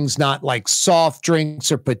things, not like soft drinks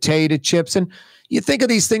or potato chips. And you think of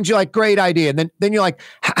these things, you're like, great idea. And then you're like,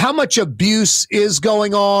 how much abuse is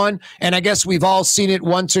going on? And I guess we've all seen it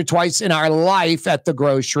once or twice in our life at the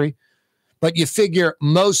grocery. But you figure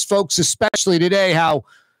most folks, especially today, how,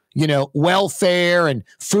 welfare and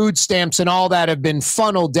food stamps and all that have been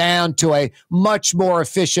funneled down to a much more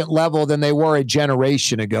efficient level than they were a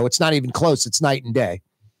generation ago. It's not even close. It's night and day.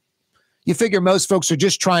 You figure most folks are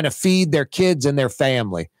just trying to feed their kids and their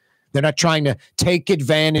family. They're not trying to take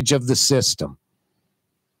advantage of the system.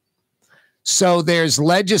 So there's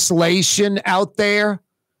legislation out there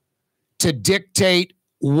to dictate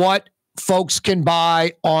what folks can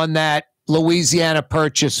buy on that Louisiana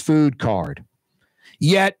Purchase food card.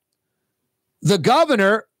 Yet the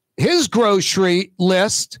governor, his grocery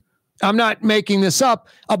list, I'm not making this up,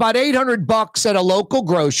 about $800 at a local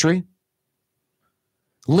grocery.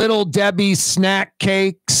 Little Debbie snack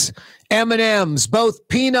cakes, M&Ms, both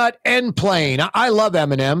peanut and plain. I love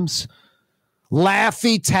M&Ms.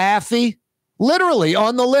 Laffy Taffy, literally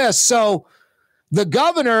on the list. So the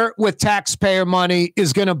governor with taxpayer money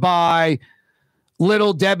is going to buy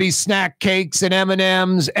Little Debbie snack cakes and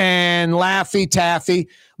M&Ms and Laffy Taffy,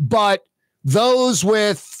 but those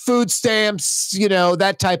with food stamps,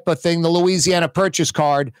 that type of thing, the Louisiana Purchase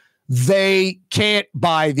Card, they can't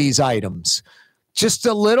buy these items. Just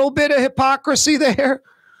a little bit of hypocrisy there,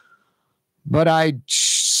 but I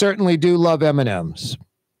certainly do love M&Ms.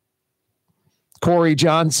 Corey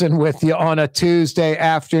Johnson with you on a Tuesday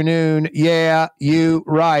afternoon. Yeah, you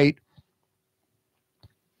right.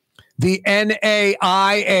 The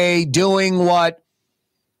NAIA doing what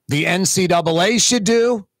the NCAA should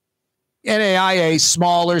do. NAIA,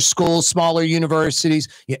 smaller schools, smaller universities.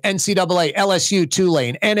 NCAA, LSU,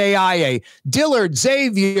 Tulane, NAIA, Dillard,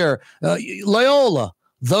 Xavier, Loyola,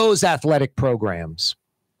 those athletic programs.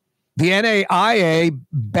 The NAIA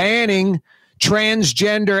banning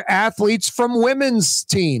transgender athletes from women's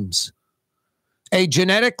teams. A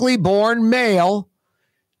genetically born male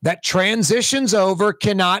that transitions over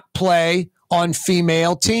cannot play on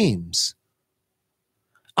female teams.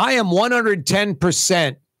 I am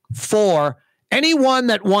 110% for anyone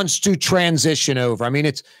that wants to transition over. I mean,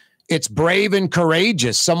 it's brave and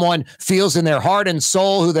courageous. Someone feels in their heart and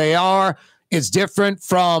soul who they are is different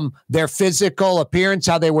from their physical appearance,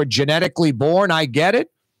 how they were genetically born. I get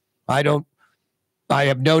it. I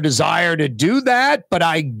have no desire to do that, but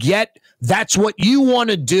I get that's what you want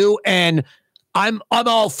to do, and I'm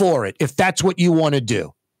all for it if that's what you want to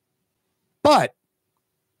do. But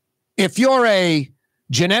if you're a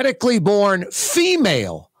genetically born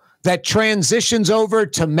female that transitions over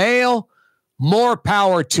to male, more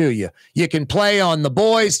power to you. You can play on the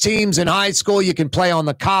boys' teams in high school. You can play on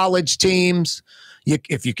the college teams,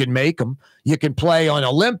 if you can make them. You can play on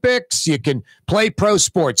Olympics. You can play pro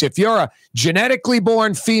sports. If you're a genetically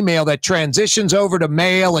born female that transitions over to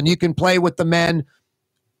male and you can play with the men,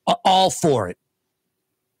 all for it.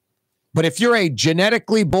 But if you're a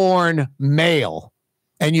genetically born male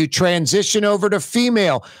and you transition over to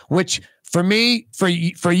female, which for me, for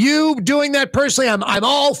you doing that personally, I'm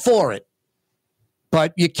all for it.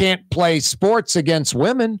 But you can't play sports against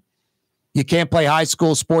women. You can't play high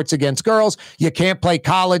school sports against girls. You can't play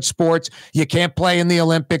college sports. You can't play in the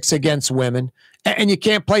Olympics against women. And you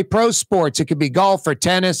can't play pro sports. It could be golf or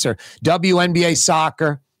tennis or WNBA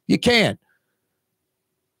soccer. You can't.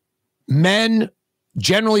 Men,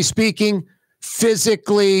 generally speaking,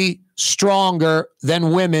 physically stronger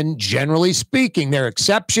than women, generally speaking. There are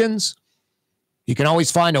exceptions. You can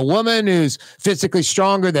always find a woman who's physically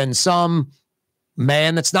stronger than some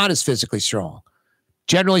man that's not as physically strong.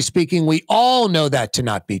 Generally speaking, we all know that to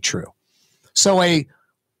not be true. So a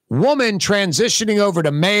woman transitioning over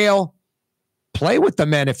to male, play with the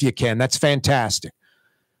men if you can. That's fantastic.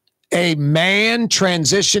 A man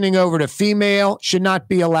transitioning over to female should not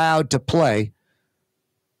be allowed to play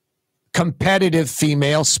competitive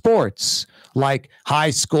female sports like high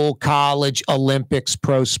school, college, Olympics,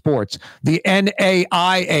 pro sports. The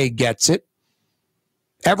NAIA gets it.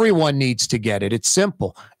 Everyone needs to get it. It's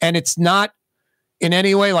simple. And it's not in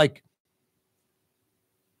any way like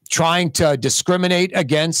trying to discriminate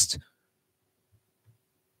against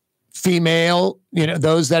female,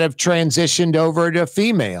 those that have transitioned over to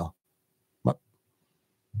female.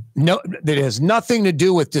 No, it has nothing to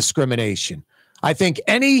do with discrimination. I think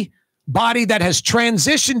anybody that has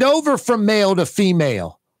transitioned over from male to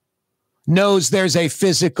female knows there's a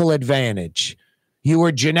physical advantage. You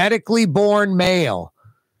were genetically born male.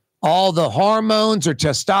 All the hormones or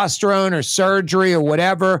testosterone or surgery or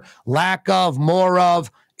whatever, lack of, more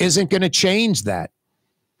of, isn't going to change that.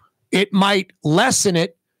 It might lessen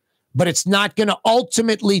it, but it's not going to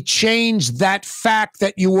ultimately change that fact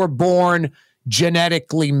that you were born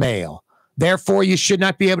genetically male. Therefore, you should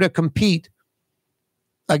not be able to compete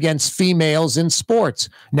against females in sports.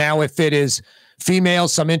 Now, if it is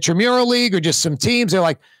females, some intramural league or just some teams, they're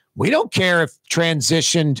like, we don't care if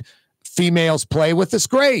transitioned females play with us,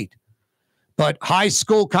 great. But high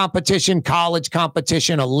school competition, college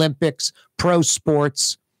competition, Olympics, pro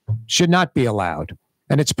sports should not be allowed.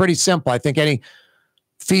 And it's pretty simple. I think any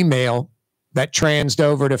female that transed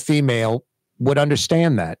over to female would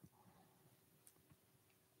understand that.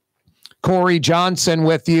 Corey Johnson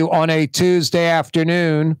with you on a Tuesday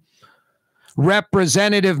afternoon.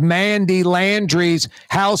 Representative Mandy Landry's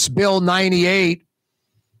House Bill 98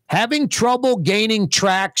 having trouble gaining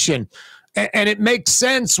traction. And it makes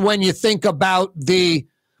sense when you think about the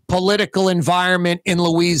political environment in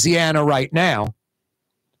Louisiana right now.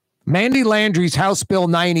 Mandy Landry's House Bill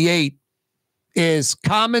 98 is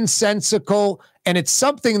commonsensical, and it's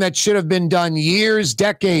something that should have been done years,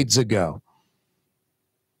 decades ago.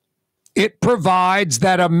 It provides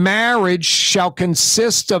that a marriage shall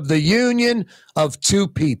consist of the union of two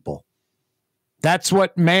people. That's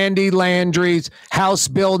what Mandy Landry's House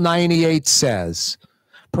Bill 98 says.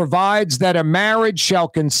 provides that a marriage shall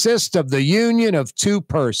consist of the union of two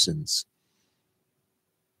persons.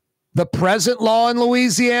 The present law in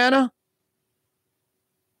Louisiana,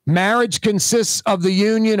 marriage consists of the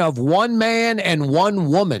union of one man and one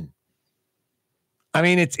woman. I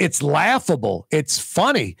mean, it's laughable. It's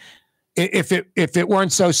funny if it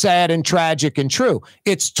weren't so sad and tragic and true.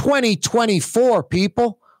 It's 2024,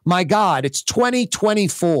 people. My God, it's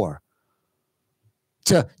 2024.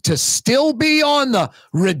 To still be on the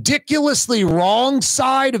ridiculously wrong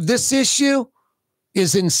side of this issue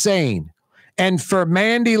is insane. And for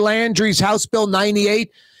Mandy Landry's House Bill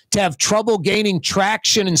 98 to have trouble gaining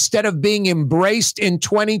traction instead of being embraced in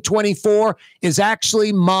 2024 is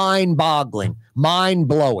actually mind-boggling,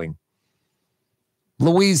 mind-blowing.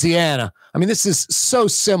 Louisiana, I mean, this is so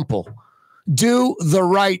simple. Do the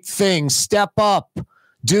right thing. Step up.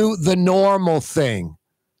 Do the normal thing.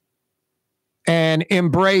 And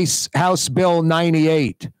embrace House Bill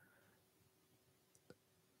 98.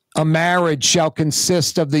 A marriage shall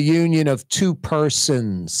consist of the union of two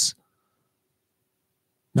persons.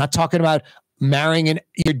 Not talking about marrying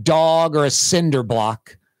your dog or a cinder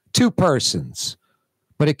block. Two persons.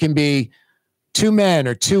 But it can be two men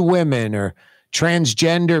or two women or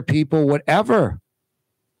transgender people, whatever.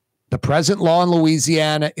 The present law in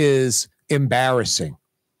Louisiana is embarrassing.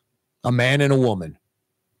 A man and a woman.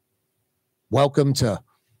 Welcome to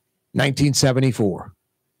 1974.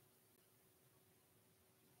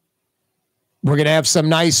 We're going to have some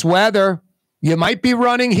nice weather. You might be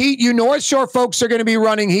running heat. You North Shore folks are going to be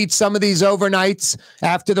running heat some of these overnights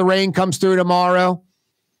after the rain comes through tomorrow.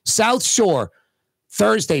 South Shore,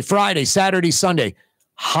 Thursday, Friday, Saturday, Sunday,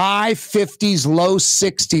 high 50s, low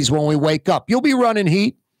 60s when we wake up. You'll be running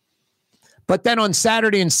heat. But then on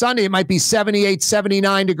Saturday and Sunday, it might be 78,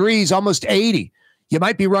 79 degrees, almost 80. You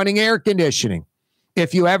might be running air conditioning.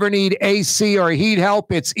 If you ever need AC or heat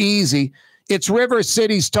help, it's easy. It's River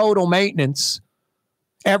City's Total Maintenance.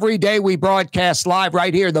 Every day we broadcast live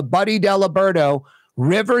right here, the Buddy Deliberto,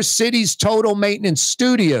 River City's Total Maintenance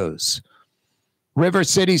Studios. River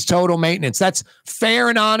City's Total Maintenance. That's fair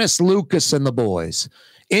and honest Lucas and the boys.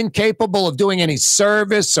 Incapable of doing any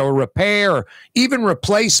service or repair or even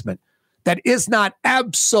replacement that is not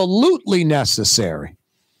absolutely necessary.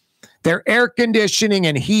 They're air conditioning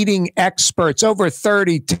and heating experts, over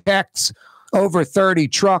 30 techs, over 30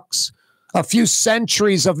 trucks, a few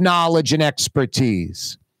centuries of knowledge and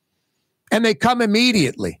expertise. And they come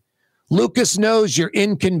immediately. Lucas knows you're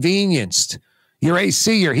inconvenienced. Your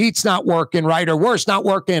AC, your heat's not working right, or worse, not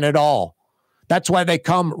working at all. That's why they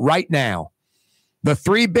come right now. The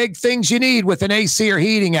three big things you need with an AC or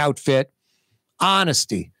heating outfit: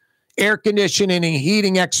 honesty, air conditioning and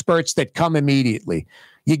heating experts that come immediately.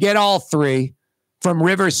 You get all three from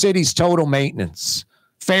River City's Total Maintenance.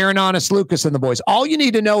 Fair and honest Lucas and the boys. All you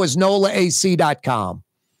need to know is NOLAAC.com.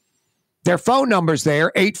 Their phone number's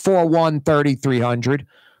there, 841-3300.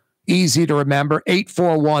 Easy to remember,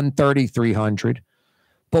 841-3300.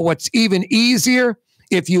 But what's even easier,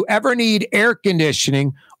 if you ever need air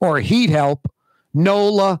conditioning or heat help,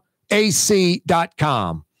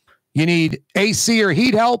 NOLAAC.com. You need AC or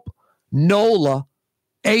heat help,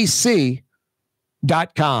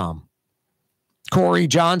 NOLAAC.com. Corey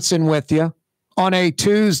Johnson with you on a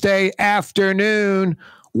Tuesday afternoon.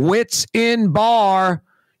 Wits in Bar.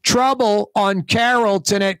 Trouble on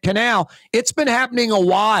Carrollton at Canal. It's been happening a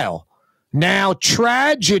while. Now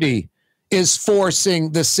tragedy is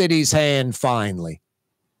forcing the city's hand finally.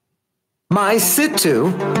 My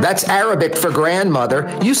Sittu, that's Arabic for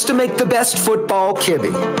grandmother, used to make the best football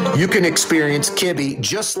kibbe. You can experience kibbe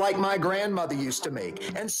just like my grandmother used to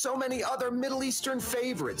make, and so many other Middle Eastern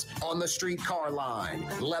favorites on the streetcar line.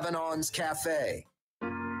 Lebanon's Cafe.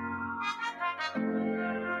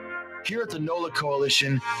 Here at the NOLA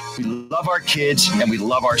Coalition, we love our kids and we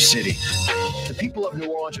love our city. The people of New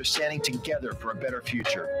Orleans are standing together for a better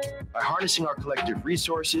future. By harnessing our collective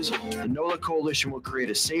resources, the NOLA Coalition will create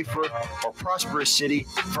a safer, more prosperous city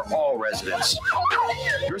for all residents.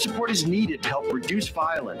 Your support is needed to help reduce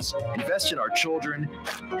violence, invest in our children,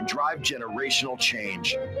 and drive generational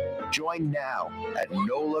change. Join now at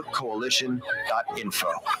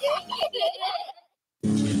nolacoalition.info.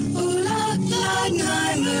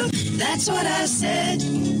 That's what I said.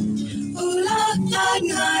 Ooh,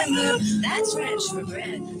 Leidenheimer. That's French for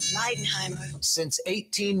bread. Leidenheimer. Since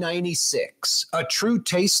 1896, a true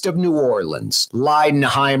taste of New Orleans.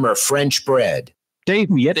 Leidenheimer French bread. Dave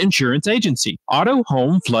Miette Insurance Agency. Auto,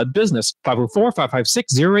 home, flood, business.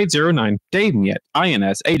 504-556-0809. Dave Miette,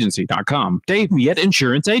 INSagency.com. Dave Miette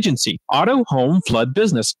Insurance Agency. Auto, home, flood,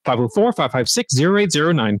 business.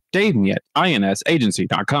 504-556-0809. Dave Miette,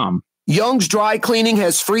 INSagency.com. Young's Dry Cleaning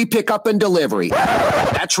has free pickup and delivery.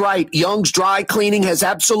 That's right. Young's Dry Cleaning has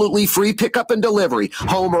absolutely free pickup and delivery.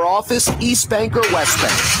 Home or office, East Bank or West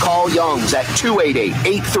Bank. Call Young's at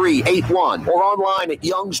 288-8381 or online at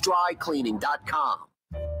youngsdrycleaning.com.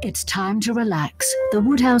 It's time to relax. The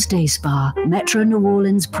Woodhouse Day Spa, Metro New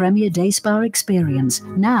Orleans' premier day spa experience,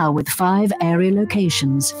 now with 5 area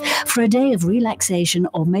locations. For a day of relaxation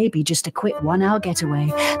or maybe just a quick 1-hour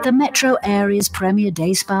getaway, the Metro area's premier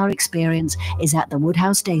day spa experience is at the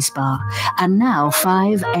Woodhouse Day Spa. And now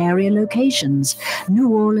 5 area locations: New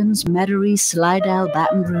Orleans, Metairie, Slidell,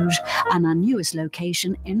 Baton Rouge, and our newest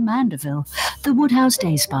location in Mandeville. The Woodhouse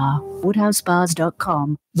Day Spa,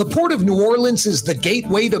 woodhousespas.com. The Port of New Orleans is the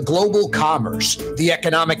gateway to global commerce, the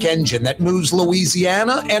economic engine that moves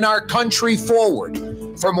Louisiana and our country forward.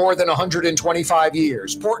 For more than 125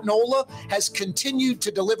 years, Port Nola has continued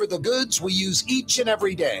to deliver the goods we use each and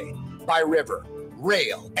every day, by river,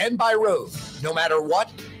 rail, and by road. No matter what,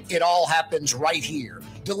 it all happens right here,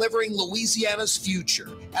 delivering Louisiana's future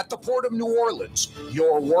at the Port of New Orleans,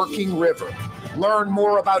 your working river. Learn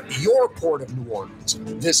more about your Port of New Orleans.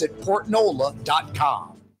 Visit portnola.com.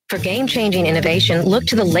 For game-changing innovation, look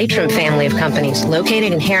to the Latrim family of companies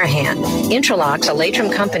located in Harahan. Intralox, a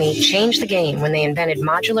Latrim company, changed the game when they invented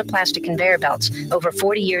modular plastic conveyor belts over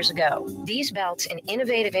 40 years ago. These belts and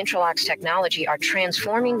innovative Intralox technology are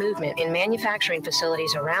transforming movement in manufacturing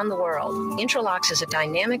facilities around the world. Intralox is a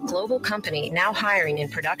dynamic global company now hiring in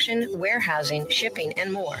production, warehousing, shipping,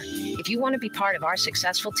 and more. If you want to be part of our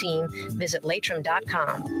successful team, visit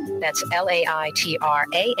latrim.com. That's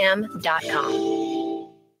LAITRAM.com.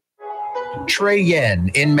 Trey Yen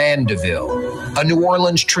in Mandeville, a New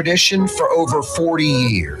Orleans tradition for over 40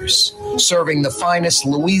 years, serving the finest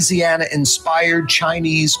Louisiana-inspired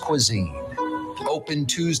Chinese cuisine. Open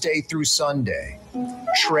Tuesday through Sunday.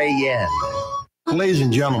 Trey Yen. Ladies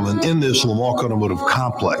and gentlemen, in this Lamar Automotive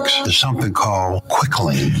Complex, there's something called Quick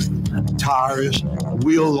Lane. Tires,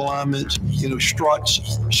 wheel alignments,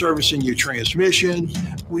 struts, servicing your transmission.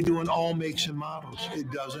 We're doing all makes and models.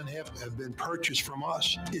 It doesn't have to have been purchased from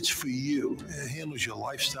us. It's for you. It handles your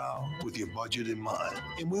lifestyle with your budget in mind.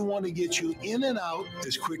 And we want to get you in and out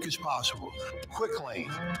as quick as possible. Quick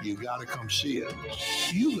Lane, you got to come see it.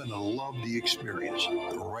 You're going to love the experience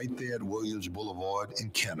right there at Williams Boulevard in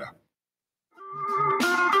Kenner.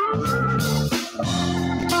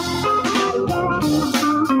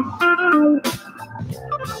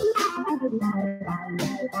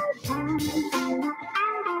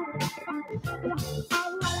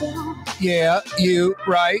 Yeah, you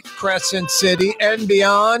right. Crescent City and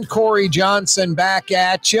beyond. Corey Johnson back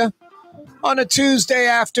at you on a Tuesday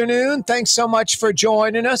afternoon. Thanks so much for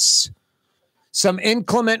joining us. Some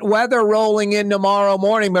inclement weather rolling in tomorrow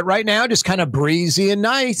morning, but right now just kind of breezy and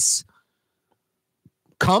nice.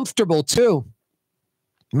 Comfortable too.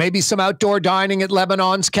 Maybe some outdoor dining at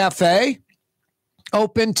Lebanon's Cafe.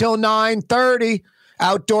 Open till 9:30.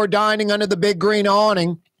 Outdoor dining under the big green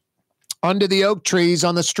awning, under the oak trees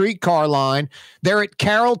on the streetcar line. They're at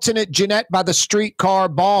Carrollton at Jeanette by the streetcar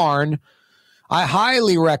barn. I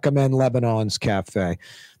highly recommend Lebanon's Cafe.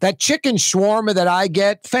 That chicken shawarma that I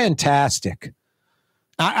get, fantastic.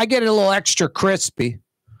 I get it a little extra crispy.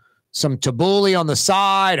 Some tabbouleh on the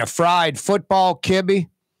side, a fried football kibbe.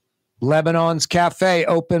 Lebanon's Cafe,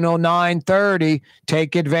 open till 9:30.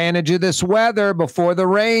 Take advantage of this weather before the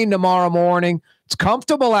rain tomorrow morning. It's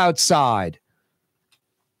comfortable outside.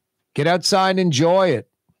 Get outside and enjoy it.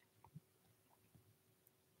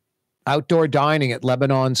 Outdoor dining at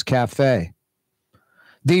Lebanon's Cafe.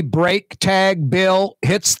 The brake tag bill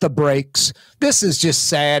hits the brakes. This is just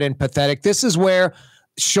sad and pathetic. This is where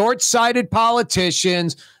short-sighted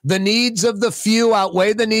politicians, the needs of the few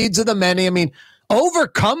outweigh the needs of the many. I mean,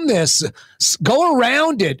 overcome this. Go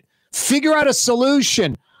around it. Figure out a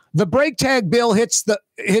solution. The brake tag bill hits the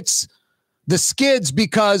skids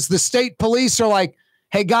because the state police are like,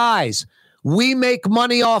 hey, guys, we make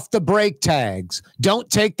money off the brake tags. Don't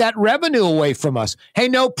take that revenue away from us. Hey,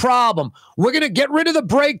 no problem. We're going to get rid of the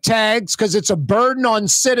brake tags because it's a burden on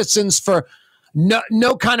citizens for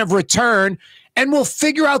no kind of return. And we'll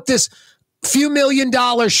figure out this few $1 million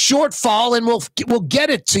shortfall and we'll get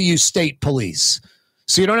it to you, state police.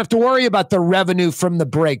 So you don't have to worry about the revenue from the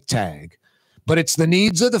brake tag. But it's the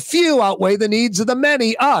needs of the few outweigh the needs of the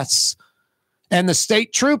many, us. And the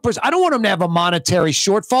state troopers, I don't want them to have a monetary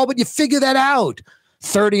shortfall, but you figure that out.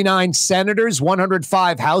 39 senators,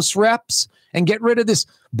 105 House reps, and get rid of this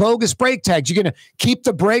bogus brake tags. You're going to keep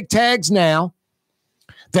the brake tags now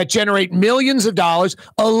that generate millions of dollars.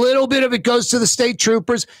 A little bit of it goes to the state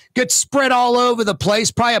troopers, gets spread all over the place,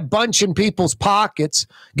 probably a bunch in people's pockets.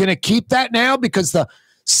 Going to keep that now because the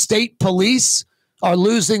state police are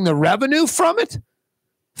losing the revenue from it.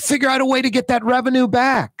 Figure out a way to get that revenue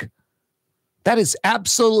back. That is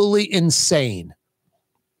absolutely insane.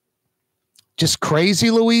 Just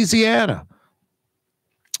crazy Louisiana.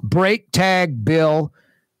 Brake tag bill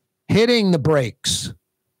hitting the brakes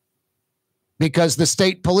because the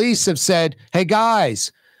state police have said, hey,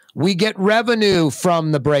 guys, we get revenue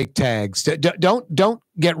from the brake tags. Don't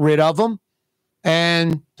get rid of them.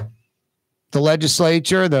 And the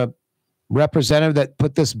legislature, the representative that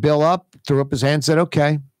put this bill up, threw up his hand and said,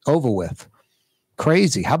 okay, over with.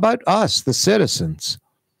 Crazy. How about us, the citizens?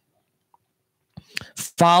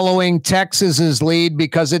 Following Texas's lead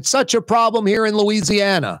because it's such a problem here in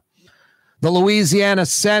Louisiana. The Louisiana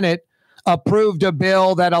Senate approved a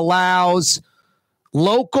bill that allows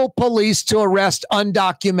local police to arrest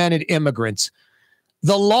undocumented immigrants.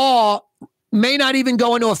 The law may not even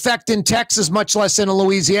go into effect in Texas, much less in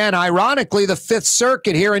Louisiana. Ironically, the Fifth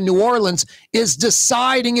Circuit here in New Orleans is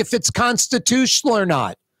deciding if it's constitutional or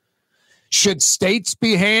not. Should states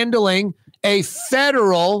be handling a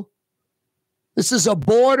federal, this is a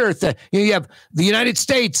border thing. You have the United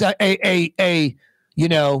States, a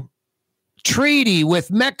treaty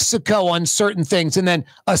with Mexico on certain things, and then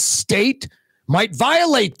a state might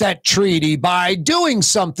violate that treaty by doing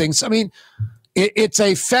something. So, I mean, it's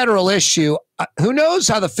a federal issue. Who knows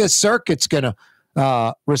how the Fifth Circuit's going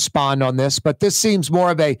to respond on this, but this seems more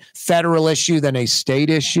of a federal issue than a state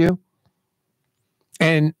issue.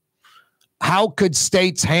 And how could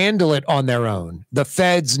states handle it on their own? The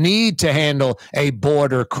feds need to handle a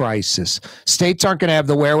border crisis. States aren't going to have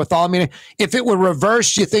the wherewithal. I mean, if it were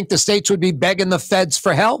reversed, you think the states would be begging the feds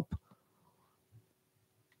for help?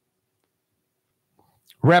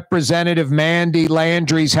 Representative Mandy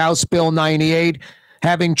Landry's House Bill 98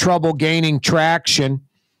 having trouble gaining traction.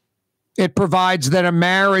 It provides that a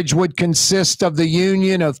marriage would consist of the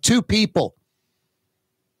union of two people.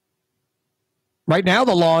 Right now,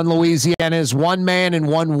 the law in Louisiana is one man and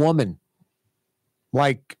one woman.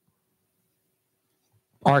 Like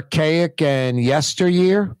archaic and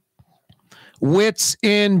yesteryear. Wits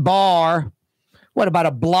in Bar, what about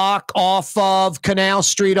a block off of Canal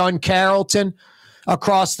Street on Carrollton?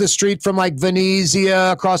 Across the street from like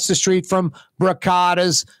Venezia, across the street from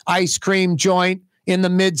Bracata's ice cream joint in the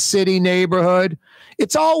Midcity neighborhood.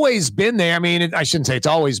 It's always been there. I mean, I shouldn't say it's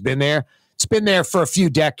always been there. It's been there for a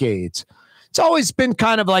few decades. It's always been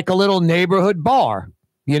kind of like a little neighborhood bar,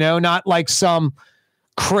 not like some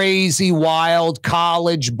crazy wild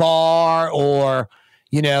college bar or,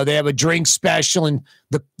 they have a drink special and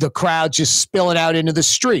the crowd just spilling out into the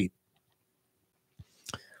street.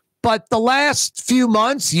 But the last few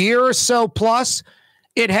months, year or so plus,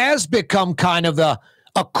 it has become kind of a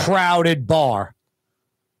crowded bar.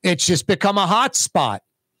 It's just become a hot spot.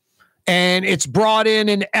 And it's brought in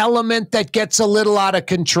an element that gets a little out of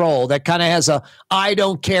control, that kind of has a I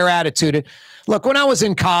don't care attitude. Look, when I was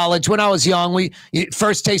in college, when I was young,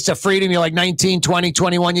 first taste of freedom, you're like 19, 20,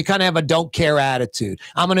 21. You kind of have a don't care attitude.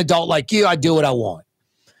 I'm an adult like you. I do what I want.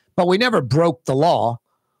 But we never broke the law.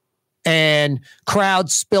 And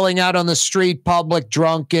crowds spilling out on the street, public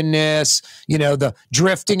drunkenness, the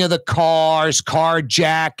drifting of the cars,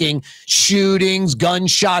 carjacking, shootings,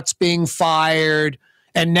 gunshots being fired.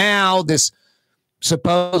 And now this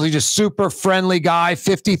supposedly just super friendly guy,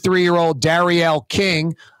 53-year-old Dariel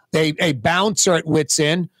King, a bouncer at Wits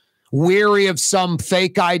End, weary of some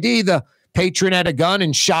fake ID, the patron had a gun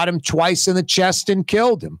and shot him twice in the chest and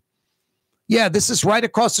killed him. Yeah, this is right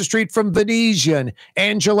across the street from Venezia and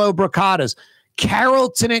Angelo Bracata's.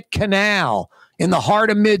 Carrollton at Canal in the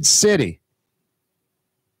heart of Mid-City.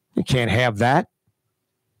 You can't have that.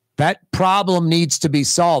 That problem needs to be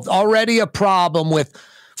solved. Already a problem with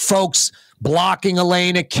folks blocking a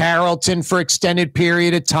lane at Carrollton for extended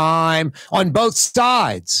period of time on both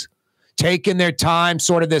sides, taking their time,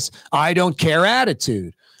 sort of this I don't care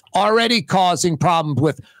attitude. Already causing problems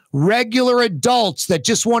with regular adults that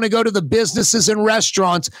just want to go to the businesses and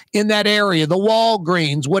restaurants in that area, the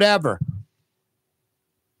Walgreens, whatever.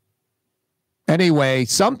 Anyway,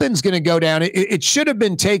 something's going to go down. It should have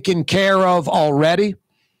been taken care of already.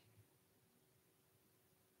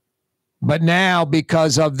 But now,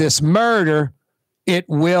 because of this murder, it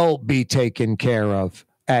will be taken care of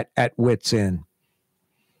at Wits End.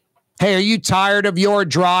 Hey, are you tired of your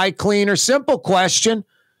dry cleaner? Simple question.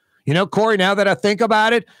 Corey, now that I think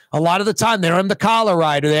about it, a lot of the time they don't have the collar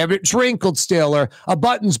right, or they have it wrinkled still, or a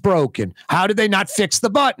button's broken. How did they not fix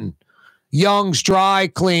the button? Young's Dry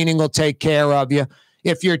Cleaning will take care of you.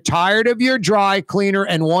 If you're tired of your dry cleaner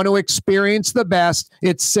and want to experience the best,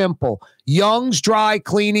 it's simple.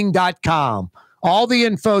 YoungsDryCleaning.com. All the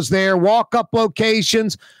info's there. Walk-up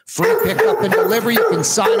locations, free pickup and delivery. You can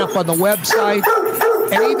sign up on the website.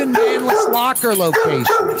 And even manless locker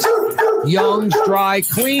locations. Young's Dry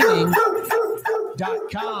Cleaning.com.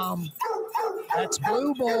 That's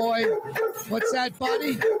Blue Boy. What's that,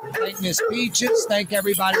 buddy? Thank Miss Peaches. Thank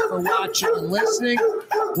everybody for watching and listening.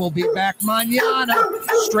 We'll be back mañana,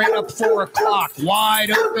 straight up 4 o'clock.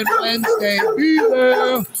 Wide open Wednesday. Be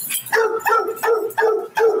there.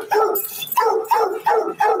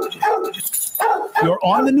 You're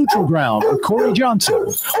on the neutral ground with Corey Johnson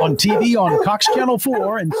on TV on Cox Channel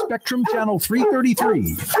 4 and Spectrum Channel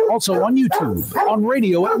 333. Also on YouTube, on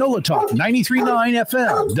radio at NOLA Talk 93.9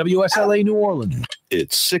 FM, WSLA New Orleans.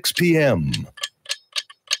 It's 6 p.m.